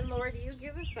 okay then, Lord, you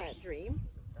give us that dream.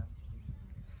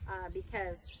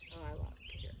 Because, I lost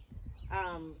it here.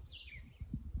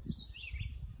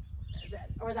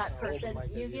 That person,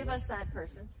 you give us that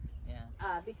person. Yeah.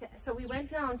 So we went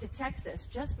down to Texas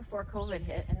just before COVID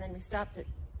hit, and then we stopped at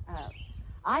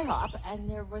IHOP, and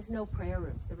there was no prayer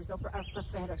rooms. There was no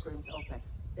prophetic rooms open.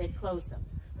 They'd closed them.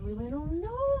 And we went, oh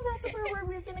no, that's where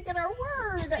we're going to get our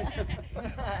word.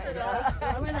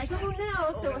 And we're like, oh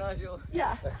no. So,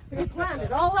 yeah, we planned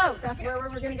it all out. That's where we're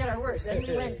going to get our word. Then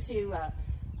we went to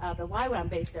the YWAM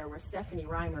base there where Stephanie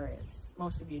Reimer is.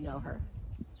 Most of you know her.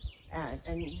 And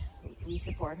we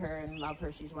support her and love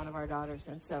her. She's one of our daughters.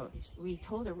 And so we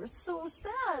told her, we're so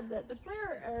sad that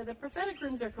the prophetic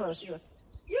rooms are closed. She goes,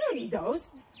 you don't need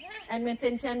those. And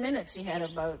within 10 minutes, she had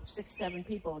about 6, 7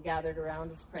 people gathered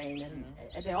around us praying. And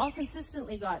they all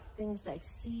consistently got things like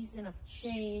season of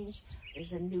change,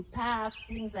 there's a new path,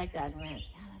 things like that. And we went,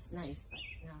 yeah, that's nice, but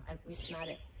no, it's not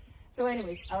it. So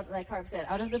anyways, like Harv said,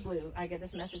 out of the blue, I get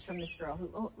this message from this girl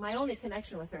who, my only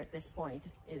connection with her at this point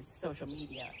is social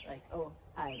media. Like, oh,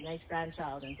 hi, nice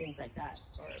grandchild and things like that.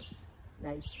 Or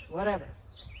nice whatever.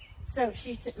 So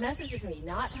she messages me,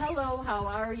 not hello, how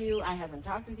are you? I haven't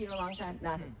talked with you in a long time.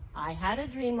 Nothing. I had a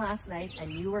dream last night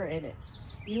and you were in it.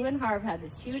 You and Harv had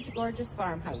this huge, gorgeous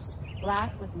farmhouse,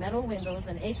 black with metal windows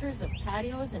and acres of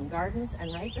patios and gardens,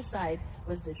 and right beside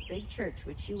was this big church,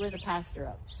 which you were the pastor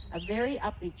of. A very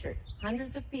upbeat church,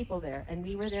 hundreds of people there, and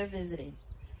we were there visiting.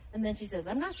 And then she says,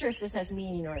 I'm not sure if this has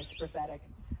meaning or it's prophetic.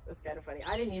 It was kind of funny.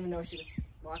 I didn't even know she was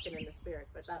walking in the spirit,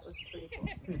 but that was pretty cool.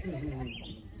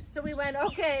 So we went,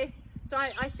 okay. So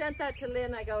I sent that to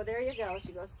Lynn. I go, there you go.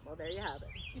 She goes, well, there you have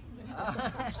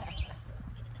it.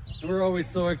 We're always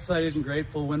so excited and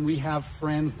grateful when we have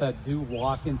friends that do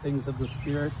walk in things of the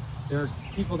Spirit. There are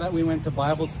people that we went to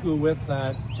Bible school with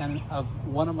and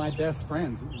one of my best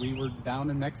friends. We were down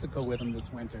in Mexico with him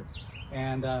this winter.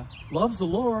 And loves the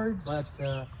Lord, but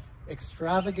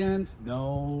extravagant,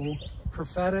 no.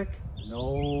 Prophetic,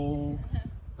 no.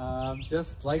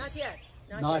 Just like... Not yet.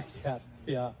 Not yet,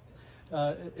 yeah.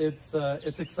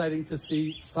 It's exciting to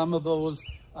see some of those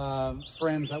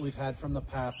friends that we've had from the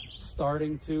past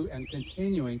starting to and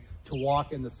continuing to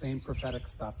walk in the same prophetic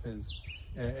stuff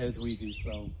as we do.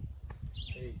 So,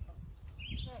 hey.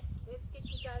 Let's get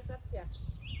you guys up here.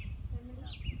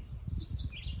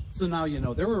 So now you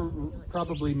know. There were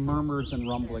probably murmurs and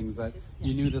rumblings that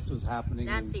you knew this was happening.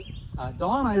 Nancy. And,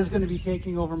 Donna is going to be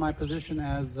taking over my position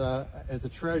as a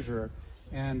treasurer,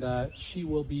 and she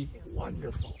will be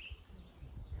wonderful.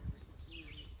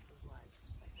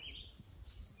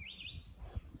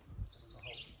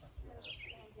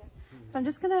 So I'm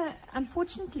just going to,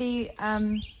 unfortunately,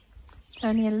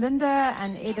 Tony and Linda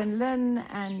and Ed and Lynn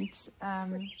and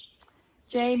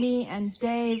Jamie and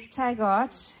Dave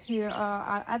Taggart, who are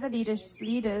our other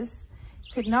leaders,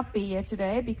 could not be here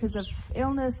today because of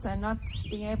illness and not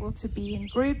being able to be in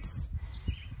groups.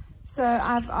 So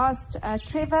I've asked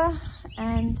Trevor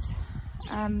and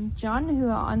John, who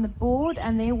are on the board,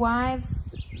 and their wives,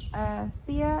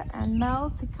 Thea and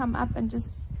Mel, to come up and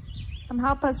just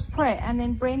help us pray, and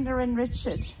then Brenda and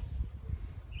Richard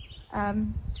to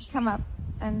come up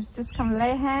and just come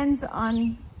lay hands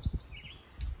on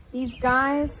these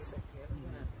guys.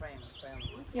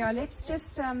 Yeah, let's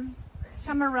just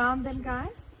come around them,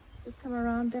 guys. Just come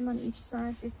around them on each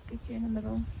side. Get you in the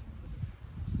middle.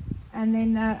 And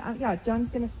then, yeah, John's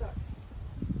going to start.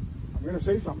 I'm going to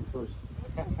say something first.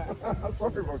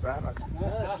 Sorry about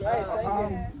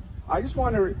that. I just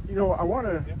want to, I want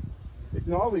to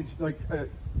acknowledge,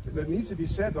 that needs to be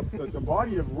said, the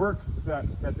body of work that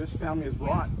this family has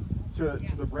brought to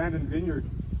the Brandon Vineyard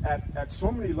at so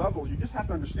many levels. You just have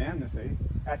to understand this,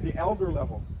 At the elder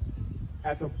level,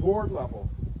 at the board level,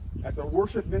 at the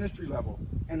worship ministry level,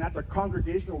 and at the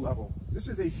congregational level. This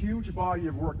is a huge body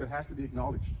of work that has to be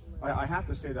acknowledged. I have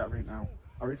to say that right now.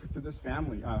 I refer to this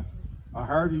family,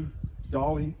 Harvey,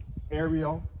 Dolly,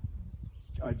 Ariel,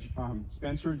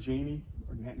 Spencer, Jamie,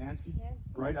 or Nancy,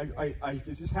 right?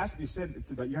 It just has to be said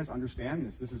that you guys understand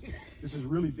this. This is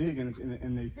really big,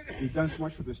 and they've done so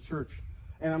much for this church.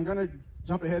 And I'm going to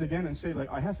jump ahead again and say,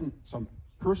 like, I have some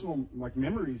personal, like,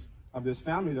 memories of this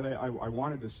family that I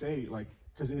wanted to say, like,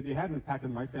 because they had an impact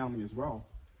on my family as well.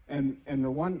 And the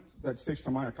one that sticks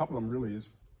to mind, a couple of them really,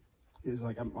 is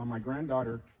like my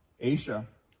granddaughter, Aisha,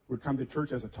 would come to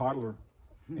church as a toddler,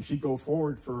 and she'd go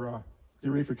forward for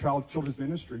get ready for children's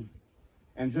ministry.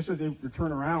 And just as they would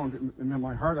turn around, in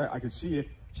my heart, I could see it,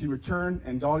 she would turn,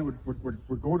 and Dolly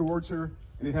would go towards her,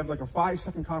 and they'd have like a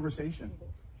 5-second conversation.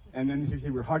 And then he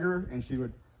would hug her, and she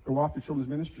would go off to children's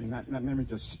ministry, and that memory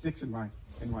just sticks in my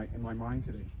mind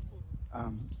today.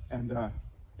 And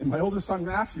my oldest son,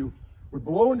 Matthew, would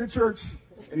blow into church,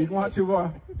 and he'd want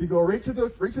to he'd go right to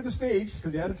the stage,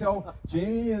 because he had to tell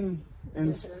Jamie and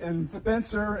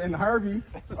Spencer and Harvey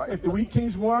if the Wheat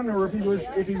Kings won, or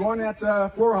if he won at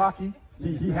floor hockey.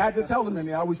 He had to tell them, and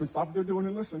they always would stop what they're doing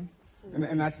and listen,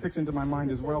 and that sticks into my mind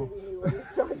as well.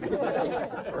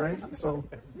 Right? So,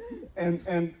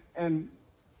 and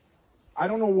I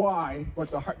don't know why,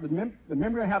 but the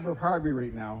memory I have of Harvey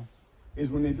right now is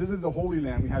when they visited the Holy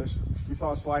Land. We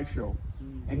saw a slideshow,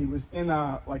 and he was in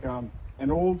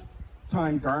an old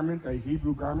time garment, a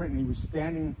Hebrew garment, and he was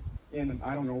standing in,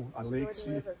 I don't know, a lake,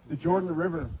 the Jordan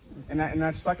River, and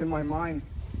that stuck in my mind.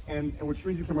 And which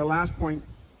brings me to my last point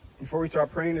before we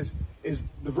start praying is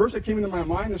the verse that came into my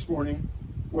mind this morning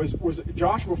was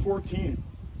Joshua 14,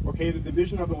 okay, the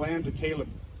division of the land to Caleb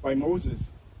by Moses.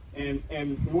 And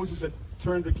Moses had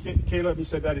turned to Caleb and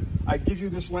said that I give you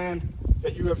this land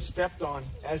that you have stepped on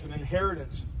as an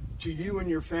inheritance to you and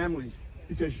your family,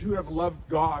 because you have loved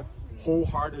God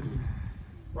wholeheartedly.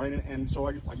 Right? And so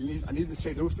I needed to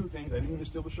say those two things. I didn't mean to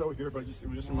steal the show here, but it was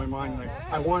just in my mind. And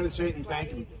I wanted to say it and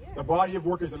thank you. The body of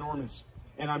work is enormous.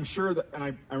 And I'm sure that,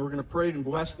 and we're going to pray and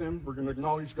bless them. We're going to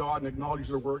acknowledge God and acknowledge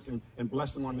their work and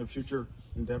bless them on their future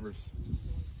endeavors.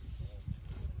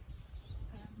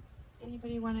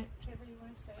 Anybody want to say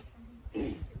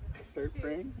something? Start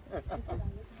praying?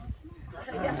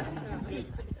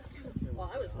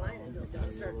 Well, I was fine until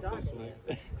John started talking.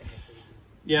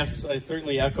 Yes, I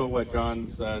certainly echo what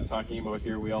John's talking about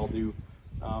here. We all do.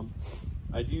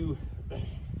 I do,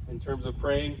 in terms of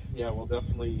praying, yeah, well,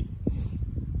 definitely.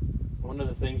 One of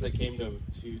the things that came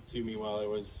to me while I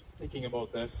was thinking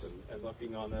about this and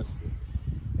looking on this,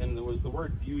 and it was the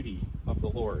word beauty of the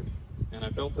Lord. And I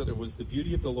felt that it was the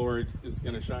beauty of the Lord is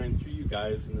going to shine through you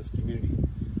guys in this community.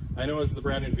 I know as the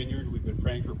Brandon Vineyard, we've been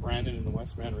praying for Brandon in the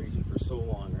Westman region for so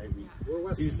long,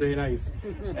 right? Tuesday nights.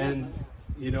 And,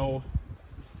 you know,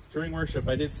 during worship,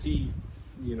 I did see,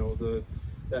 you know,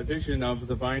 that vision of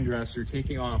the vine dresser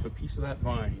taking off a piece of that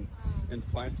vine and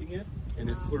planting it and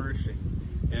it flourishing.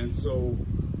 And so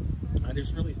I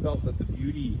just really felt that the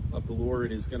beauty of the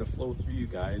Lord is going to flow through you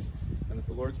guys, and that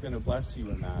the Lord's going to bless you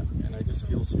in that. And I just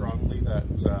feel strongly that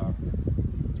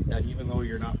that even though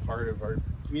you're not part of our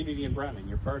community in Brandon,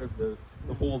 you're part of the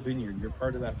whole vineyard. You're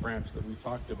part of that branch that we've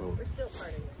talked about. We're still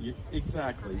part of it.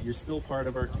 Exactly. You're still part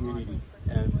of our community,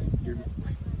 and you're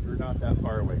not that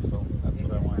far away. So that's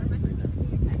what I wanted to say there.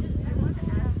 I want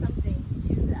to add something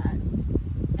to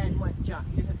that and what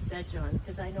you have said, John,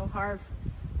 because I know Harv,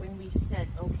 when we said,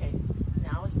 okay,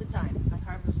 now is the time,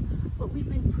 Harv goes, but we've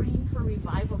been praying for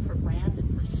revival for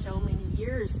Brandon for so many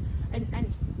years,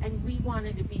 and we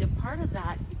wanted to be a part of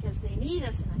that because they need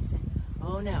us. And I said,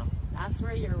 oh no, that's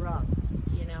where you're wrong.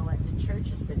 You know what, the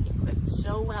church has been equipped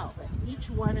so well that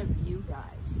each one of you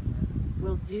guys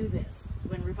will do this.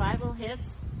 When revival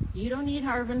hits, you don't need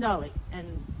Harv and Dolly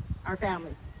and our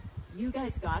family. You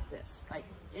guys got this. Like,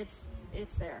 it's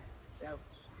there. So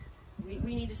we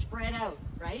need to spread out,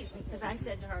 right? Because I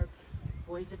said to her,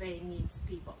 Boys of A needs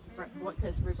people,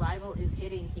 because revival is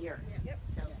hitting here.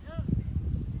 So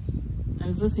I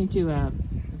was listening to a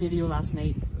video last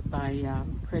night by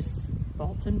Chris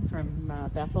Bolton from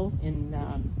Bethel in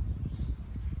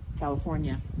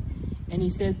California, and he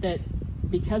said that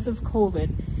because of COVID,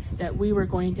 that we were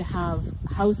going to have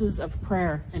houses of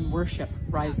prayer and worship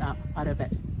rise up out of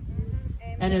it.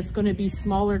 And it's going to be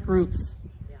smaller groups.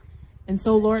 And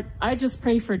so, Lord, I just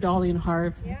pray for Dolly and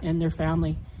Harv and their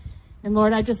family. And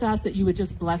Lord, I just ask that you would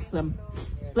just bless them.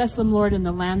 Bless them, Lord, in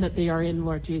the land that they are in,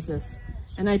 Lord Jesus.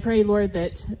 And I pray, Lord,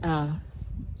 that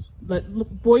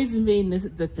Boys in Vain,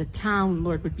 that the town,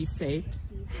 Lord, would be saved.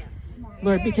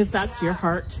 Lord, because that's your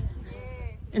heart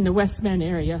in the Westman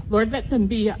area. Lord, let them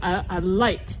be a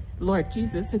light, Lord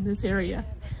Jesus, in this area.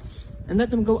 And let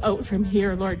them go out from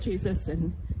here, Lord Jesus,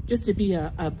 and just to be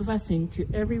a blessing to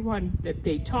everyone that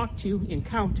they talk to,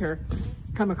 encounter,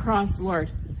 come across,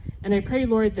 Lord. And I pray,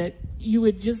 Lord, that you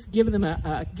would just give them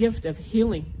a gift of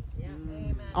healing.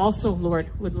 Also, Lord,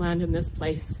 would land in this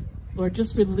place. Lord,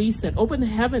 just release it. Open the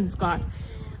heavens, God,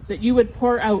 that you would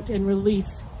pour out and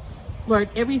release, Lord,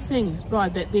 everything,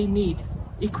 God, that they need.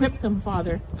 Equip them,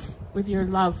 Father, with your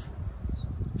love,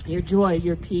 your joy,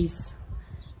 your peace,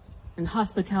 and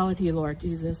hospitality, Lord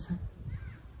Jesus.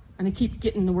 And I keep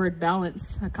getting the word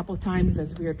balance a couple of times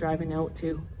as we are driving out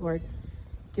too. Lord,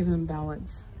 give them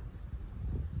balance.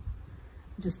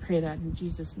 Just pray that in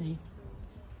Jesus' name.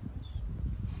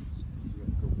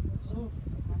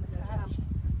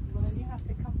 Well, you have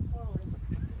to come forward.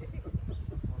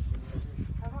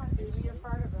 Come on, baby, you're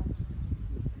part of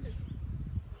it.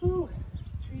 Whew,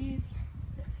 trees.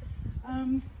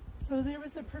 So there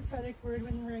was a prophetic word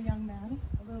when you were a young man,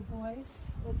 a little boy,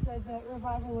 that said that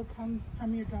revival will come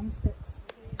from your drumsticks.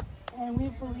 And we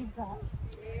believe that.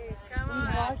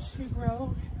 We watched you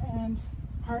grow and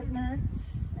partner,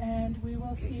 and we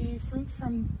will see fruit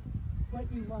from what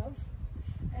you love.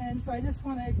 And so I just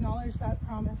want to acknowledge that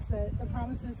promise, that the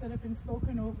promises that have been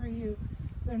spoken over you,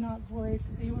 they're not void.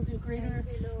 They will do greater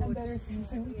and better things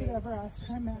than we could ever ask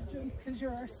or imagine, because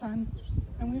you're our son,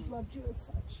 and we've loved you as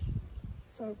such.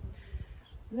 So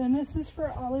then this is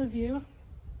for all of you.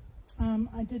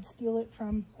 I did steal it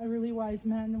from a really wise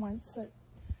man once that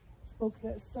spoke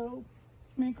this. So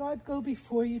may God go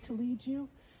before you to lead you.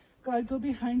 God go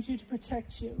behind you to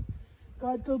protect you.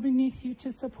 God go beneath you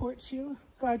to support you.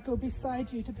 God go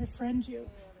beside you to befriend you.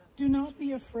 Do not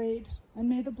be afraid, and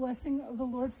may the blessing of the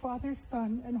Lord Father,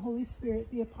 Son, and Holy Spirit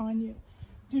be upon you.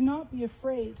 Do not be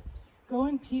afraid. Go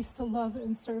in peace to love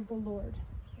and serve the Lord.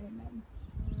 Amen.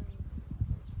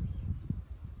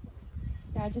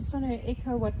 Yeah, I just want to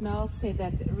echo what Mel said,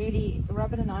 that really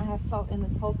Robert and I have felt in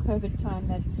this whole COVID time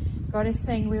that God is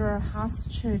saying we are a house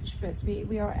church first.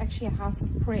 We are actually a house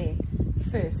of prayer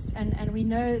first. And we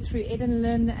know through Ed and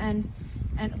Lynn,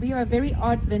 and we are a very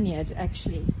odd vineyard,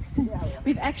 actually.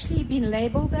 We've actually been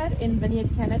labeled that in Vineyard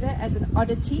Canada as an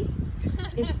oddity.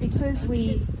 It's because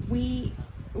we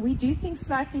do things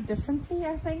slightly differently,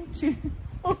 I think, too.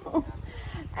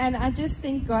 And I just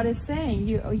think God is saying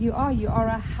you are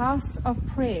a house of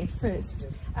prayer first,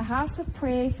 a house of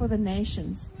prayer for the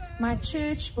nations. My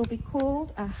church will be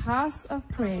called a house of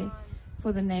prayer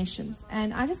for the nations.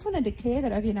 And I just want to declare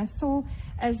that over you. And I saw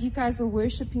as you guys were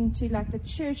worshiping too, like the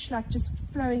church, like just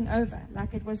flowing over,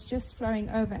 like it was just flowing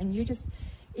over. And you just,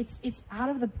 it's out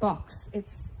of the box.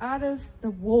 It's out of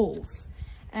the walls.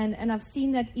 And I've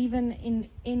seen that even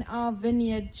in our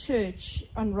Vineyard Church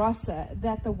on Rossa,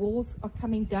 that the walls are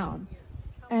coming down.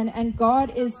 And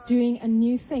God is doing a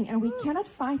new thing, and we cannot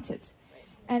fight it.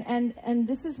 And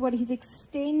this is what he's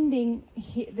extending.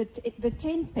 The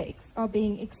tent pegs are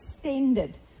being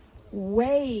extended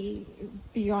way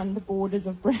beyond the borders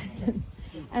of Brandon.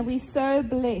 And we're so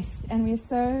blessed, and we're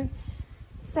so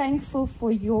thankful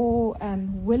for your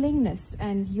willingness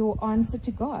and your answer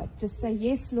to God. Just say,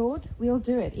 yes, Lord, we'll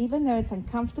do it. Even though it's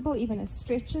uncomfortable, even it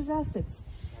stretches us,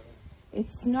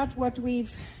 it's not what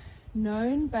we've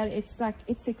known, but it's like,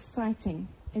 it's exciting.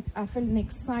 I feel an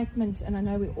excitement, and I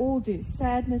know we all do,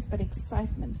 sadness, but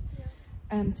excitement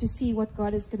to see what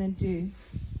God is going to do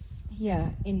here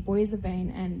in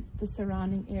Boissevain and the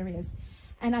surrounding areas.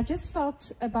 And I just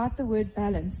felt about the word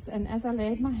balance. And as I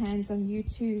laid my hands on you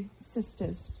two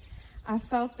sisters, I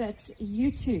felt that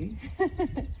you two,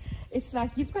 it's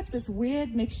like you've got this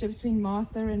weird mixture between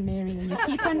Martha and Mary. And you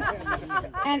keep on,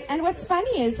 and what's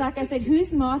funny is, like I said,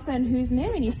 who's Martha and who's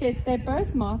Mary? And he said, they're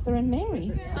both Martha and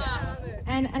Mary.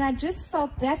 And I just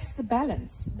felt that's the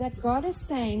balance, that God is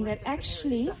saying that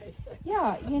actually,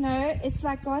 yeah, you know, it's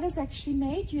like God has actually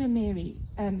made you a Mary,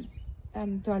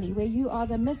 Dolly, where you are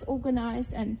the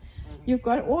misorganized, and you've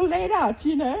got it all laid out,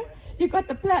 you know. You've got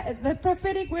the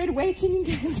prophetic word waiting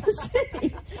in Kansas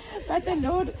City. But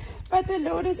the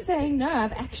Lord is saying, no,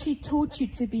 I've actually taught you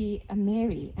to be a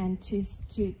Mary, and to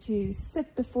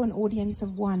sit before an audience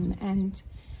of one.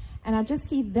 And I just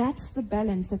see that's the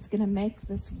balance that's going to make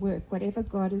this work. Whatever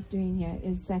God is doing here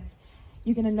is that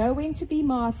you're going to know when to be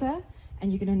Martha,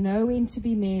 and you're going to know when to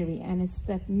be Mary. And it's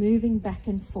that moving back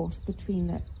and forth between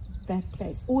that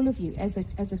place, all of you as a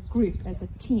group, as a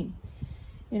team,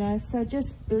 you know. So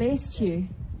just bless you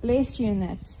in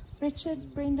that.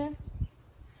 Richard, Brenda,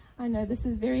 I know this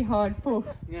is very hard for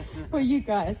you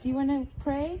guys. You want to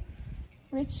pray,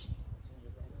 Rich?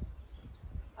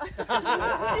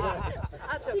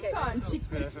 That's okay. She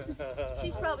can't.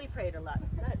 She's probably prayed a lot.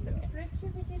 That's okay.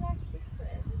 Richard, would you like to just pray?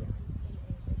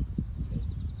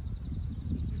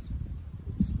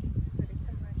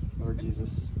 Lord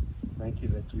Jesus, thank you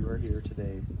that you are here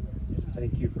today.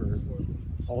 Thank you for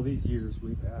all these years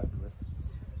we've had with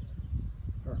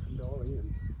Mark and Dolly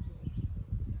and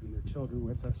their children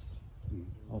with us, and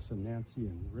also Nancy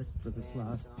and Rick for this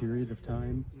last period of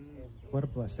time. What a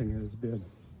blessing it has been.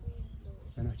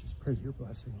 And I just pray your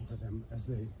blessing over them as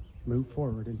they move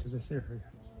forward into this area,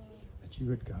 that you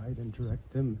would guide and direct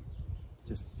them,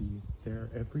 just be there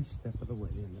every step of the way,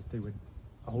 and that they would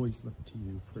always look to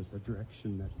you for the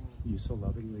direction that you so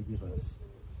lovingly give us,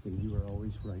 and you are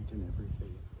always right in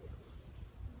everything.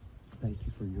 Thank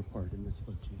you for your part in this,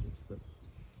 Lord Jesus, that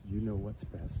you know what's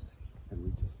best, and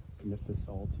we just commit this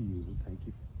all to you, and thank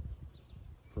you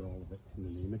for all of it. In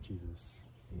the name of Jesus,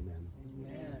 amen.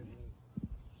 Amen.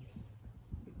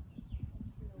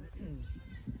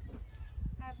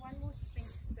 I have one more thing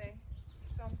to say.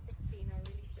 Psalm 16, I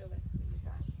really feel that's for you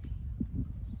guys.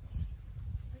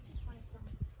 I just wanted Psalm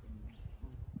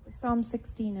 16. Psalm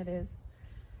 16 it is.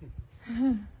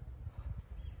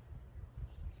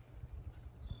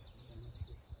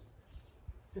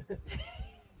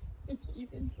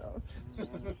 He's insulted.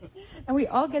 And we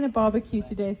are going to barbecue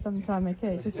today sometime,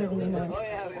 okay? Just letting you know. Oh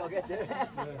yeah, we'll get there.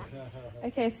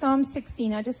 Okay, Psalm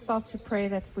 16. I just felt to pray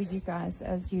that for you guys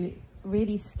as you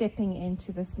really stepping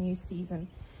into this new season.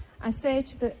 I say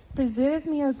preserve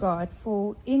me, O God,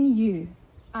 for in you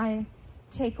I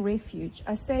take refuge.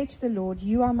 I say to the Lord,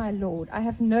 you are my Lord. I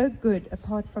have no good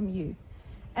apart from you.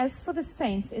 As for the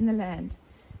saints in the land,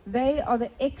 they are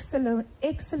the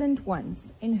excellent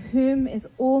ones, in whom is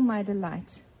all my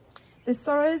delight. The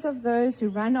sorrows of those who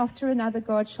run after another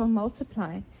god shall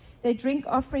multiply. They drink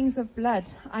offerings of blood.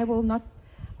 I will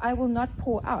not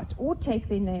pour out or take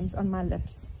their names on my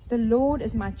lips. The Lord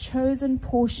is my chosen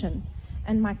portion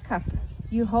and my cup.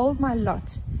 You hold my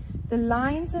lot. The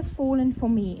lines have fallen for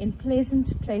me in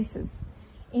pleasant places.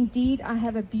 Indeed, I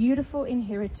have a beautiful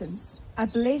inheritance. I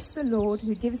bless the Lord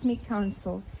who gives me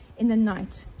counsel in the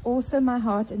night. Also my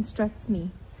heart instructs me.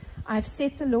 I have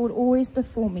set the Lord always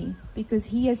before me, because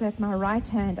he is at my right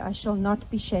hand, I shall not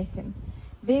be shaken.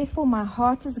 Therefore my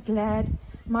heart is glad,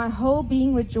 my whole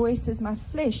being rejoices, my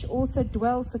flesh also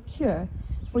dwells secure.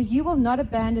 For you will not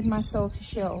abandon my soul to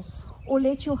Sheol, or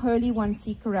let your Holy One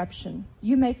see corruption.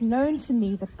 You make known to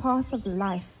me the path of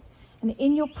life, and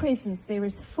in your presence there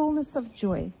is fullness of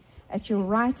joy. At your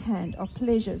right hand are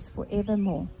pleasures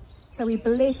forevermore. So we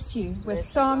bless you with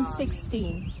Psalm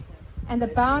 16. And the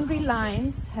boundary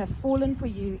lines have fallen for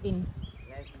you in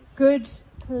good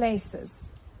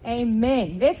places.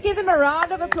 Amen. Let's give them a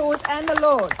round of applause and the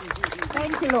Lord.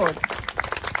 Thank you, Lord.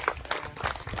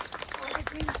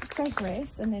 Say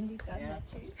grace, and then we've done that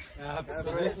too.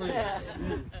 Absolutely.